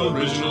 2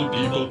 original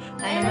people,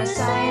 and a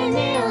Messiah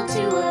nailed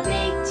to a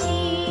big T.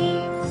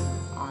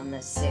 On the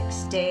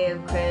 6th day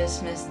of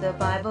Christmas, the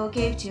Bible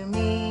gave to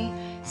me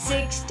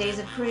 6 days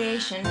of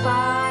creation,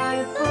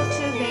 5 books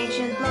of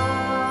ancient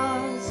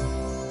laws.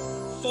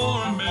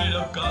 4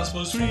 made-up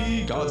gospels,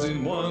 3 gods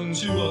in 1,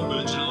 2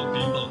 original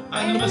people,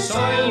 and a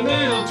Messiah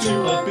nailed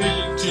to a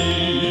big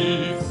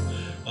T.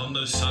 On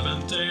the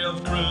 7th day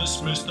of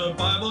Christmas, the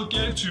Bible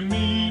gave to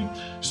me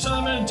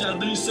 7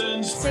 deadly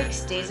sins,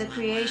 6 days of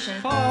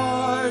creation,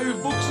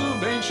 5 books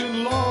of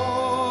ancient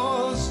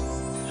laws.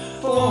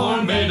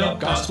 4 made-up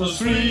gospels,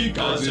 3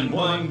 gods in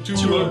 1,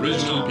 2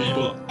 original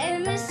people,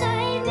 and a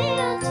Messiah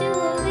nailed to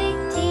a big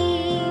T.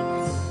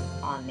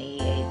 On the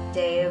 8th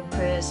day of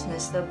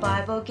Christmas, the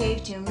Bible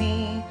gave to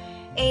me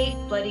 8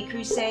 bloody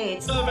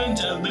crusades, 7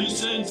 deadly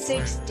sins,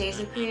 6 days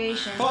of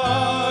creation,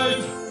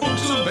 5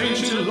 books of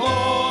ancient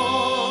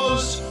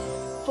laws.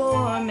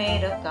 4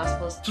 made-up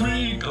gospels,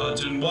 3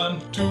 gods in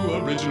 1, 2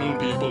 original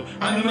people,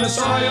 and a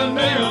Messiah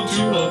nailed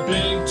to a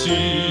big T.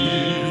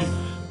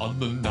 On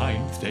the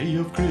 9th day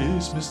of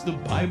Christmas, the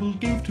Bible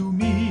gave to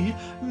me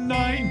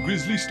 9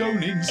 grisly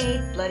stonings,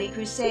 8 bloody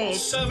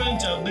crusades, 7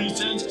 deadly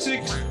sins,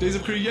 6 days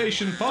of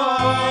creation,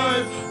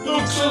 5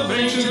 books of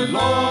ancient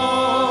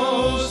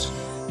laws.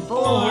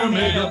 4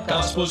 made-up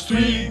gospels,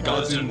 3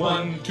 gods in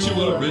 1,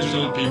 2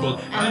 original people,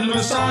 and a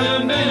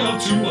Messiah nailed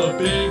to a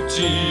big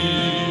T.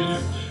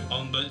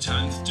 On the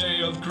 10th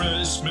day of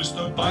Christmas,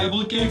 the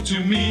Bible gave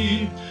to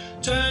me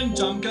 10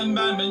 dumb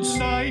commandments,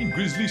 9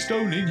 grisly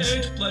stonings,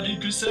 8 bloody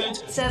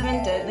crusades,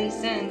 7 deadly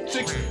sins,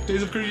 6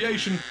 days of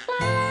creation,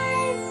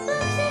 5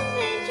 books of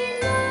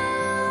ancient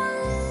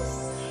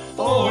laws.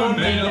 4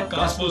 made-up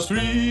gospels,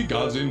 3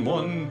 gods in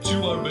 1,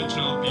 2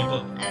 original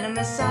people, and a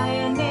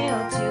Messiah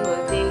nailed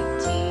to a big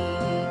T.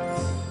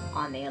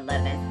 On the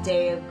 11th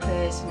day of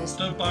Christmas,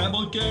 the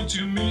Bible gave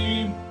to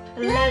me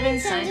 11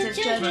 signs of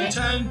judgment,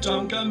 10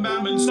 dumb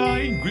commandments,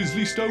 9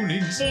 grisly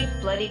stonings, 8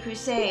 bloody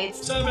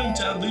crusades, 7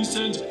 deadly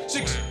sins,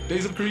 6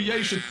 days of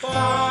creation,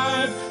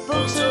 5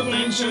 books of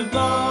ancient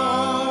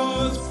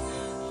laws.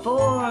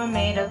 4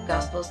 made-up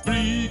gospels,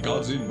 3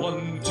 gods in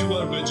 1, 2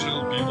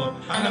 original people,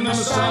 and a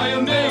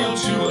Messiah nailed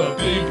to a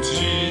big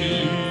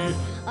T.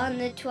 On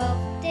the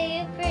 12th day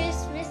of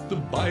Christmas, The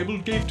Bible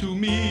gave to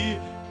me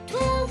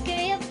 12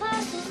 gay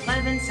apostles,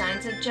 11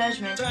 signs of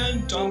judgment,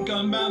 10 dumb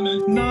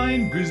commandments,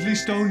 9 grisly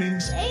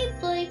stonings, 8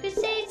 bloody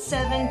crusades,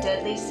 7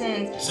 deadly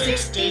sins,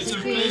 6 days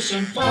of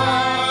creation,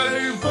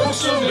 5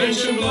 books of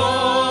ancient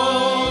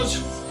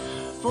laws.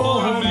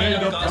 4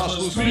 made-up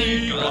gospels,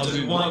 3 gods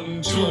in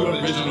 1, 2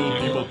 original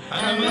people,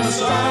 and a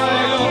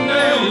Messiah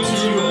nailed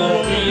to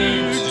a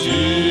big T.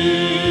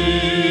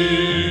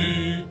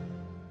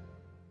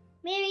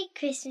 Merry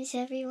Christmas,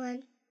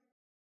 everyone.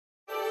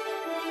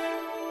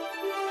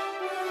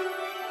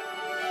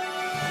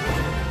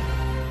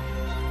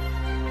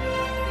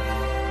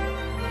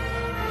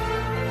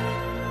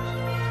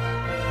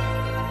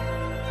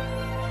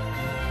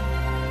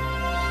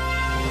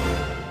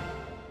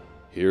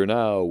 Here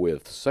now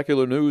with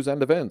secular news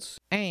and events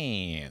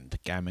And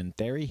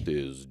commentary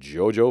is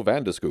Jojo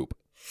Vandescoop.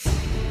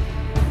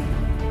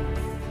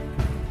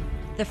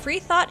 The Free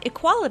Thought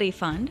Equality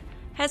Fund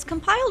has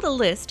compiled a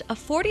list of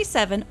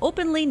 47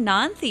 openly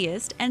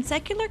non-theist and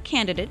secular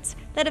candidates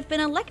that have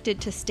been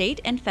elected to state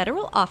and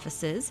federal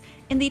offices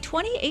in the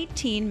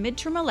 2018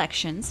 midterm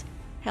elections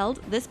held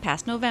this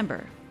past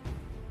November.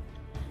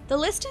 The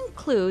list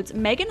includes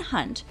Megan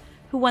Hunt,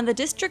 who won the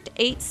District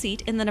 8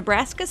 seat in the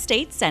Nebraska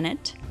State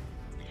Senate,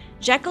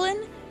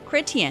 Jacqueline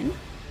Chrétien,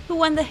 who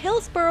won the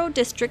Hillsborough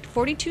District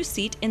 42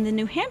 seat in the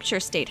New Hampshire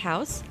State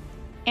House,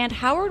 and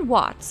Howard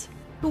Watts,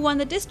 who won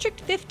the District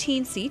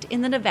 15 seat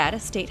in the Nevada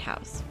State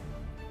House.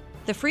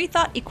 The Free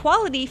Thought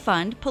Equality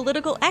Fund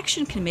Political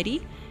Action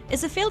Committee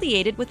is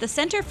affiliated with the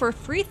Center for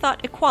Free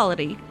Thought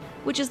Equality,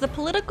 which is the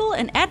political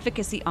and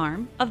advocacy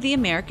arm of the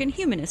American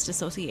Humanist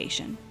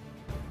Association.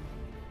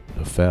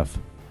 The FEF,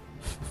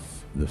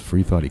 the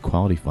Free Thought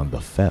Equality Fund, the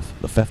FEF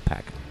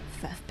PAC.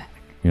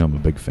 You know, I'm a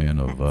big fan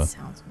of. That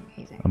sounds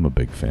amazing. I'm a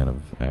big fan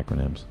of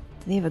acronyms.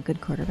 Do they have a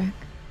good quarterback?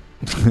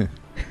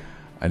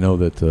 I know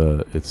that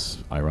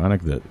it's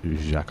ironic that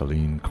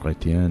Jacqueline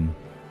Chrétien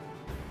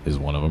is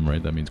one of them,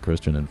 right? That means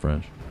Christian in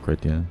French.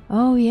 Chrétien.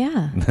 Oh,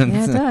 yeah.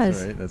 Yeah, it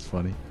does. Right, that's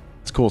funny.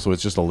 It's cool. So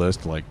it's just a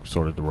list, like,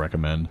 sort of to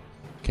recommend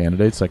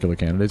candidates, secular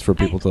candidates, for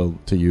people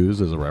to use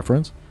as a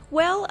reference?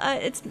 Well,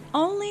 it's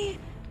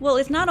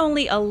not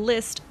only a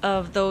list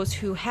of those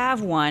who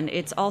have won,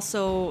 it's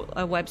also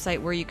a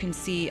website where you can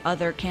see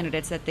other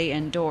candidates that they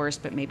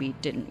endorsed but maybe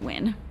didn't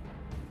win.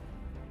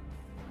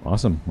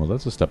 Awesome. Well,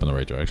 that's a step in the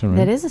right direction, right?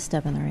 That is a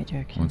step in the right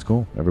direction. That's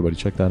cool. Everybody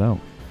check that out.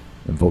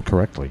 And vote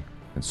correctly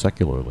and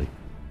secularly.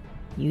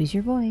 Use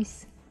your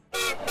voice.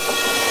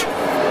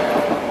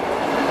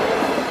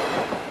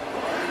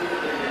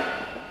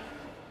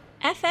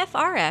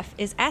 FFRF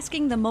is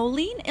asking the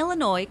Moline,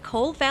 Illinois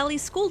Coal Valley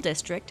School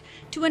District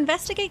to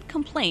investigate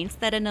complaints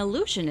that an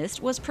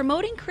illusionist was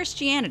promoting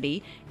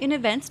Christianity in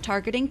events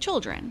targeting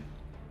children.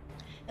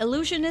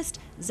 illusionist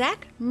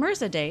Zach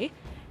Mirzadeh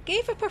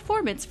gave a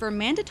performance for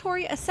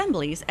mandatory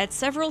assemblies at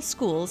several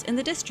schools in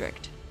the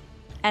district.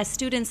 As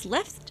students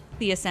left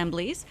the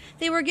assemblies,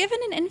 they were given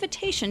an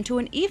invitation to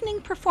an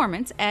evening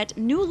performance at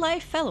New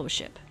Life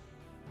Fellowship.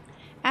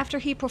 After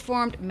he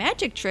performed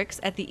magic tricks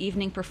at the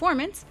evening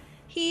performance,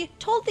 he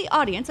told the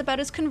audience about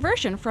his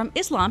conversion from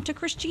Islam to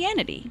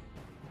Christianity.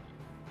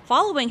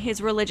 Following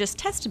his religious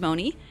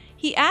testimony,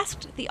 he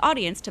asked the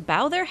audience to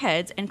bow their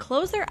heads and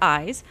close their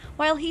eyes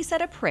while he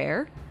said a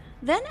prayer,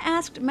 then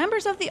asked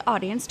members of the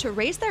audience to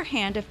raise their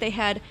hand if they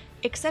had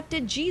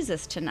accepted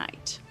Jesus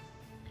tonight.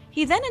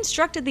 He then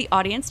instructed the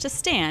audience to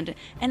stand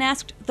and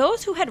asked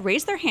those who had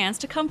raised their hands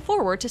to come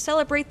forward to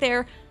celebrate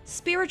their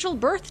spiritual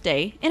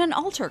birthday in an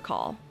altar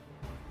call.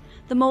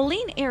 The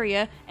Moline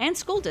area and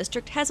school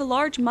district has a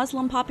large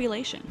Muslim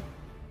population.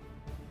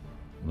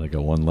 Like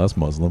a one less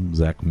Muslim,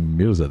 Zach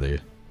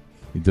Mirzadeh.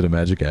 He did a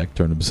magic act,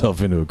 turned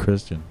himself into a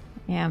Christian.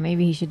 Yeah,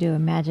 maybe he should do a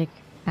magic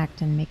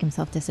act and make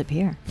himself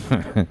disappear.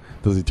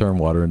 Does he turn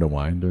water into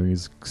wine during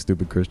his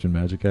stupid Christian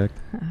magic act?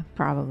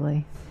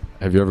 Probably.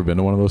 Have you ever been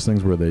to one of those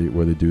things where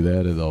they do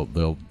that?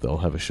 And they'll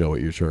have a show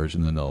at your church,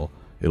 and then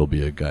it'll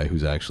be a guy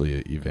who's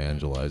actually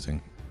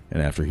evangelizing.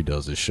 And after he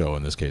does his show,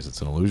 in this case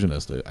it's an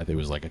illusionist. I think it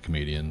was like a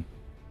comedian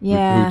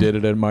who did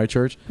it at my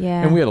church.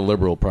 Yeah. And we had a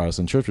liberal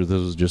Protestant church, but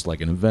this was just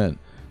like an event.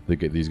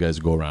 These guys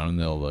go around and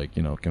they'll like,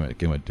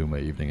 come do my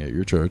evening at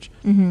your church.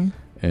 Mm-hmm.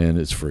 And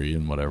it's free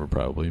and whatever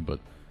probably, but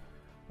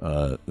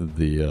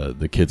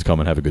the kids come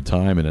and have a good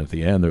time, and at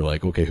the end they're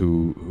like, okay,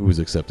 who's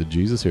accepted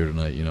Jesus here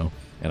tonight,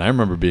 And I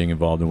remember being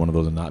involved in one of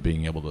those and not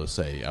being able to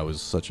say I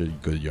was such a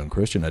good young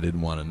Christian. I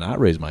didn't want to not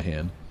raise my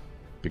hand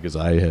because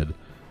I had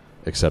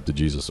accepted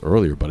Jesus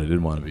earlier, but I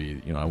didn't want to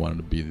be, I wanted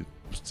to be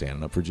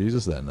standing up for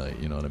Jesus that night,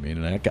 you know what I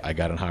mean? And I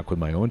got in hock with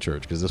my own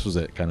church because this was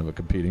at kind of a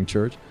competing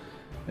church,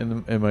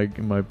 and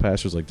my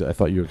pastor's like, I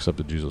thought you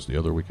accepted Jesus the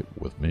other week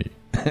with me.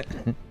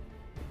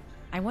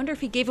 I wonder if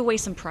he gave away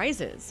some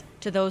prizes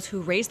to those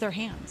who raised their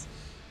hands.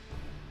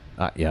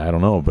 Yeah, I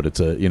don't know, but it's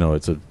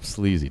a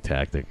sleazy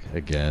tactic.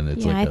 Again,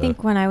 it's yeah, like I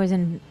think when I was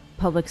in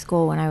public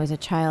school when I was a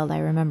child, I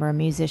remember a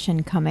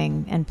musician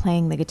coming and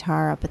playing the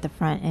guitar up at the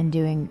front and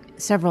doing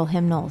several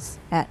hymnals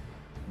at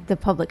the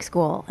public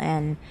school,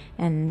 and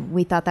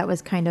we thought that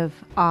was kind of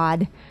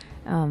odd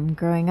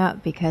growing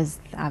up because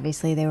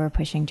obviously they were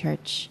pushing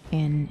church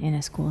in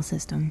a school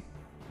system.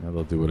 Yeah,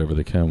 they'll do whatever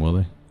they can, will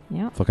they?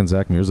 Yeah. Fucking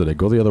Zach Mirzadeh,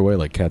 go the other way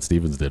like Cat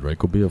Stevens did, right?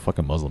 Go be a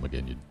fucking Muslim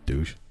again, you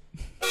douche.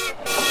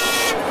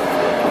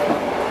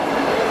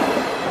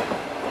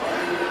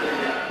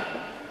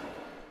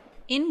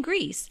 In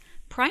Greece,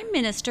 Prime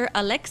Minister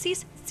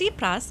Alexis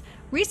Tsipras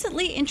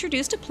recently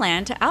introduced a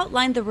plan to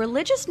outline the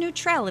religious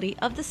neutrality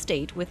of the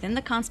state within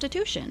the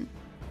constitution.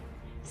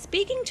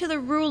 Speaking to the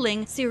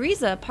ruling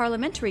Syriza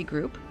parliamentary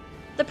group,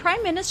 the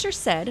Prime Minister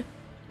said,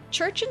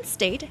 "Church and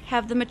state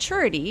have the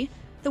maturity,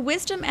 the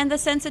wisdom and the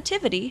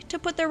sensitivity to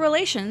put their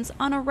relations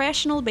on a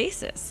rational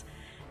basis,"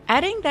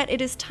 adding that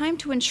it is time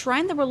to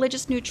enshrine the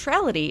religious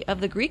neutrality of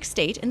the Greek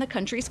state in the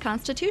country's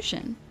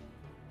constitution.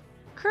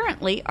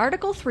 Currently,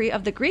 Article 3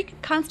 of the Greek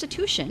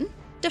Constitution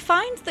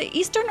defines the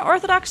Eastern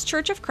Orthodox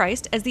Church of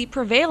Christ as the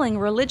prevailing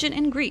religion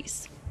in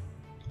Greece.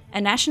 A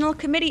National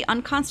Committee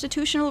on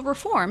Constitutional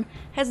Reform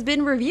has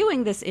been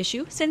reviewing this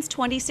issue since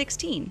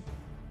 2016.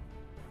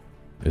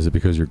 Is it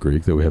because you're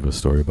Greek that we have a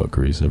story about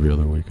Greece every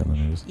other week on the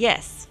news?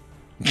 Yes.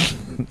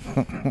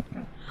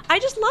 I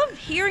just love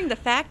hearing the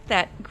fact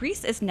that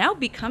Greece is now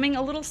becoming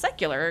a little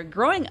secular.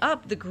 Growing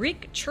up, the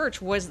Greek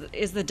church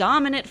is the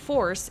dominant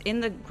force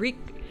in the Greek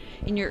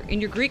in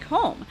your Greek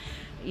home.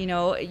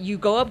 You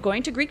go up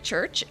going to Greek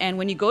church, and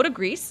when you go to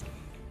Greece,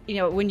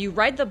 when you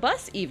ride the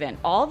bus even,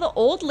 all the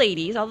old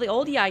ladies, all the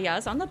old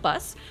yayas on the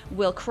bus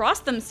will cross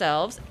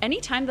themselves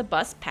anytime the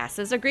bus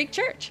passes a Greek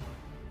church.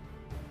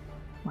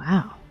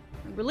 Wow.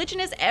 Religion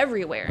is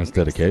everywhere. That's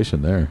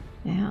dedication there.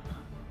 Yeah.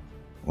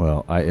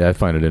 Well, I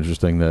find it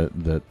interesting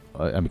that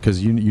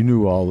because you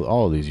knew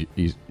all of these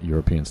East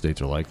European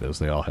states are like this.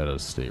 They all had a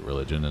state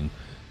religion, and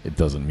it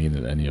doesn't mean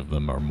that any of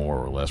them are more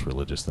or less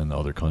religious than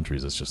other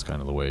countries. It's just kind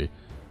of the way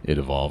it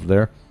evolved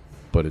there.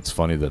 But it's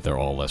funny that they're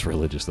all less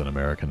religious than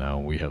America now.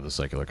 We have the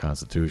secular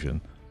constitution,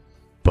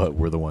 but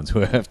we're the ones who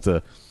have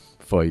to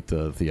fight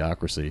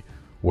theocracy.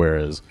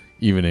 Whereas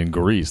even in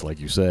Greece, like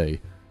you say,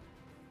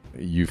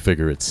 you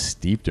figure it's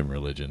steeped in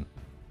religion.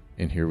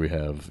 And here we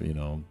have,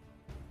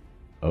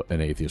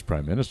 an atheist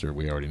prime minister.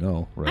 We already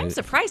know, right? I'm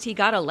surprised he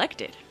got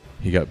elected.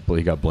 He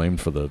got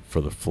blamed for the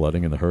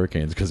flooding and the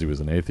hurricanes because he was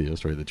an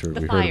atheist, right? The church,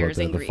 we heard about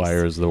that. The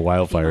fires, the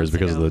wildfires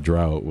because of the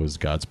drought was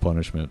God's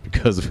punishment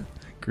because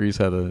Greece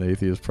had an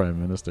atheist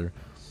prime minister.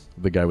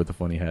 The guy with the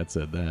funny hat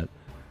said that.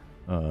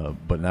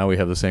 But now we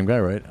have the same guy,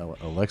 right?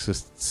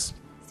 Alexis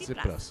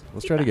Tsipras.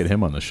 Let's try to get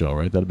him on the show,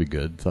 right? That'd be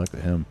good. Talk to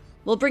him.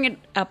 We'll bring it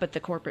up at the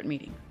corporate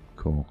meeting.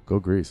 Cool. Go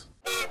Greece.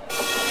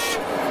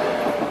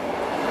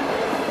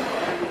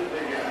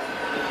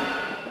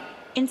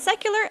 In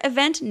secular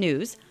event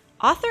news,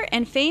 author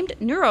and famed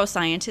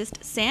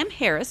neuroscientist Sam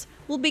Harris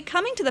will be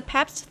coming to the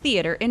Pabst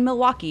Theater in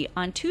Milwaukee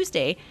on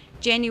Tuesday,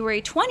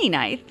 January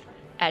 29th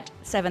at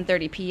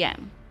 7:30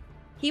 p.m.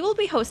 He will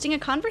be hosting a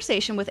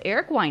conversation with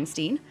Eric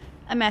Weinstein,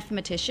 a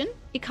mathematician,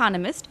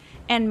 economist,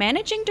 and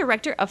managing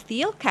director of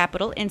Thiel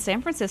Capital in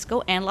San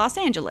Francisco and Los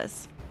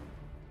Angeles.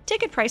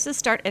 Ticket prices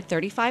start at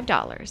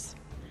 $35.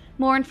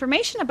 More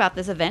information about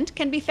this event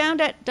can be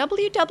found at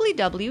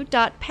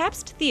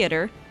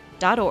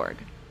www.pabsttheater.org.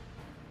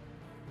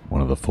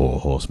 One of the four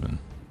horsemen.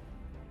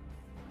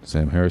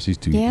 Sam Harris, he's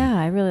too... Yeah,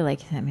 I really like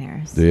Sam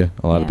Harris. Do you?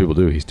 A lot of Yeah. people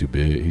do. He's too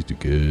big. He's too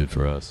good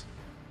for us.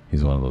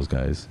 He's one of those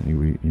guys.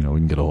 We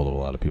can get a hold of a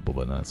lot of people,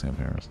 but not Sam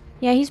Harris.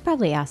 Yeah, he's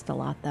probably asked a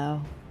lot,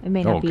 though. It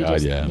may not Oh, be God,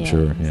 just... yeah, I'm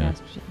sure, he's yeah.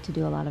 asked to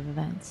do a lot of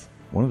events.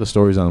 One of the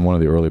stories on one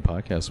of the early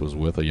podcasts was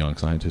with a young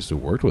scientist who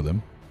worked with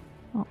him.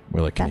 Well,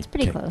 We're like, that's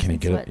pretty close. Can he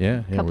That's get what, it? Yeah.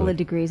 A couple we're of like,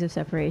 degrees of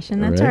separation.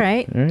 That's all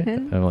right. All right.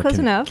 I'm like, Close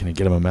enough. Can you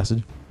get him a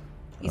message?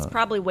 He's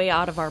probably way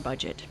out of our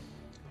budget.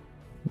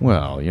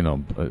 Well,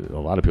 a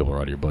lot of people are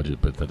out of your budget,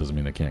 but that doesn't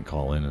mean they can't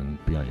call in and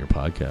be on your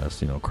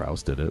podcast.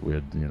 Kraus did it. We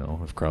had,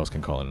 if Kraus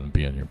can call in and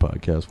be on your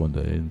podcast one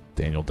day, and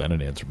Daniel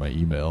Dennett answered my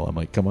email. I'm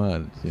like, come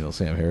on,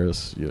 Sam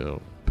Harris,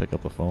 pick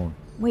up the phone.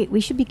 Wait, we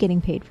should be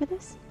getting paid for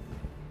this?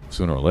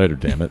 Sooner or later,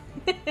 damn it.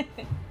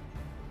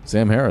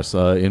 Sam Harris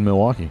in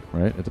Milwaukee,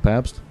 right? At the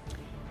Pabst?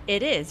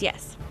 It is,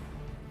 yes.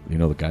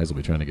 The guys will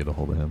be trying to get a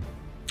hold of him.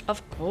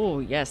 Oh,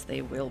 yes,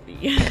 they will be.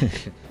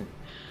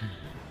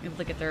 Maybe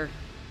look at their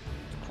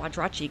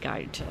Quadracci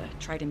guide to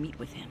try to meet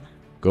with him.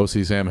 Go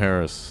see Sam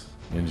Harris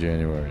in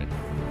January.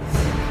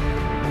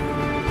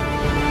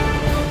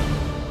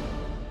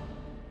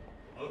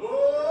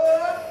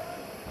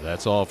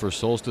 That's all for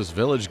Solstice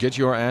Village. Get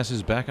your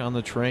asses back on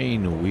the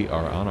train. We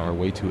are on our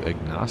way to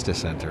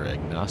Agnosticenter.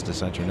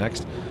 Agnosticenter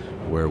next,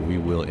 where we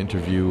will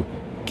interview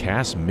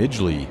Cass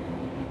Midgley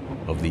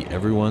of the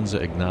Everyone's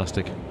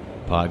Agnostic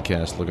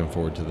podcast. Looking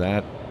forward to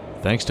that.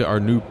 Thanks to our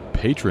new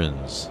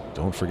patrons.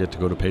 Don't forget to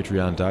go to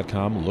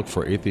patreon.com, look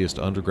for Atheist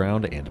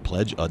Underground, and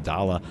pledge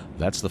 $1.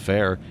 That's the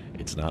fare.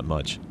 It's not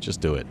much.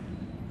 Just do it.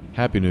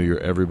 Happy New Year,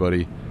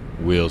 everybody.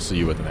 We'll see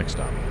you at the next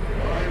stop.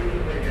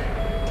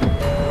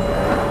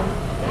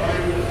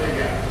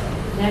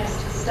 Next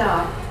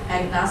stop,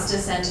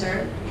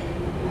 Agnosticenter.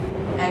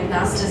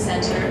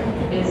 Agnosticenter.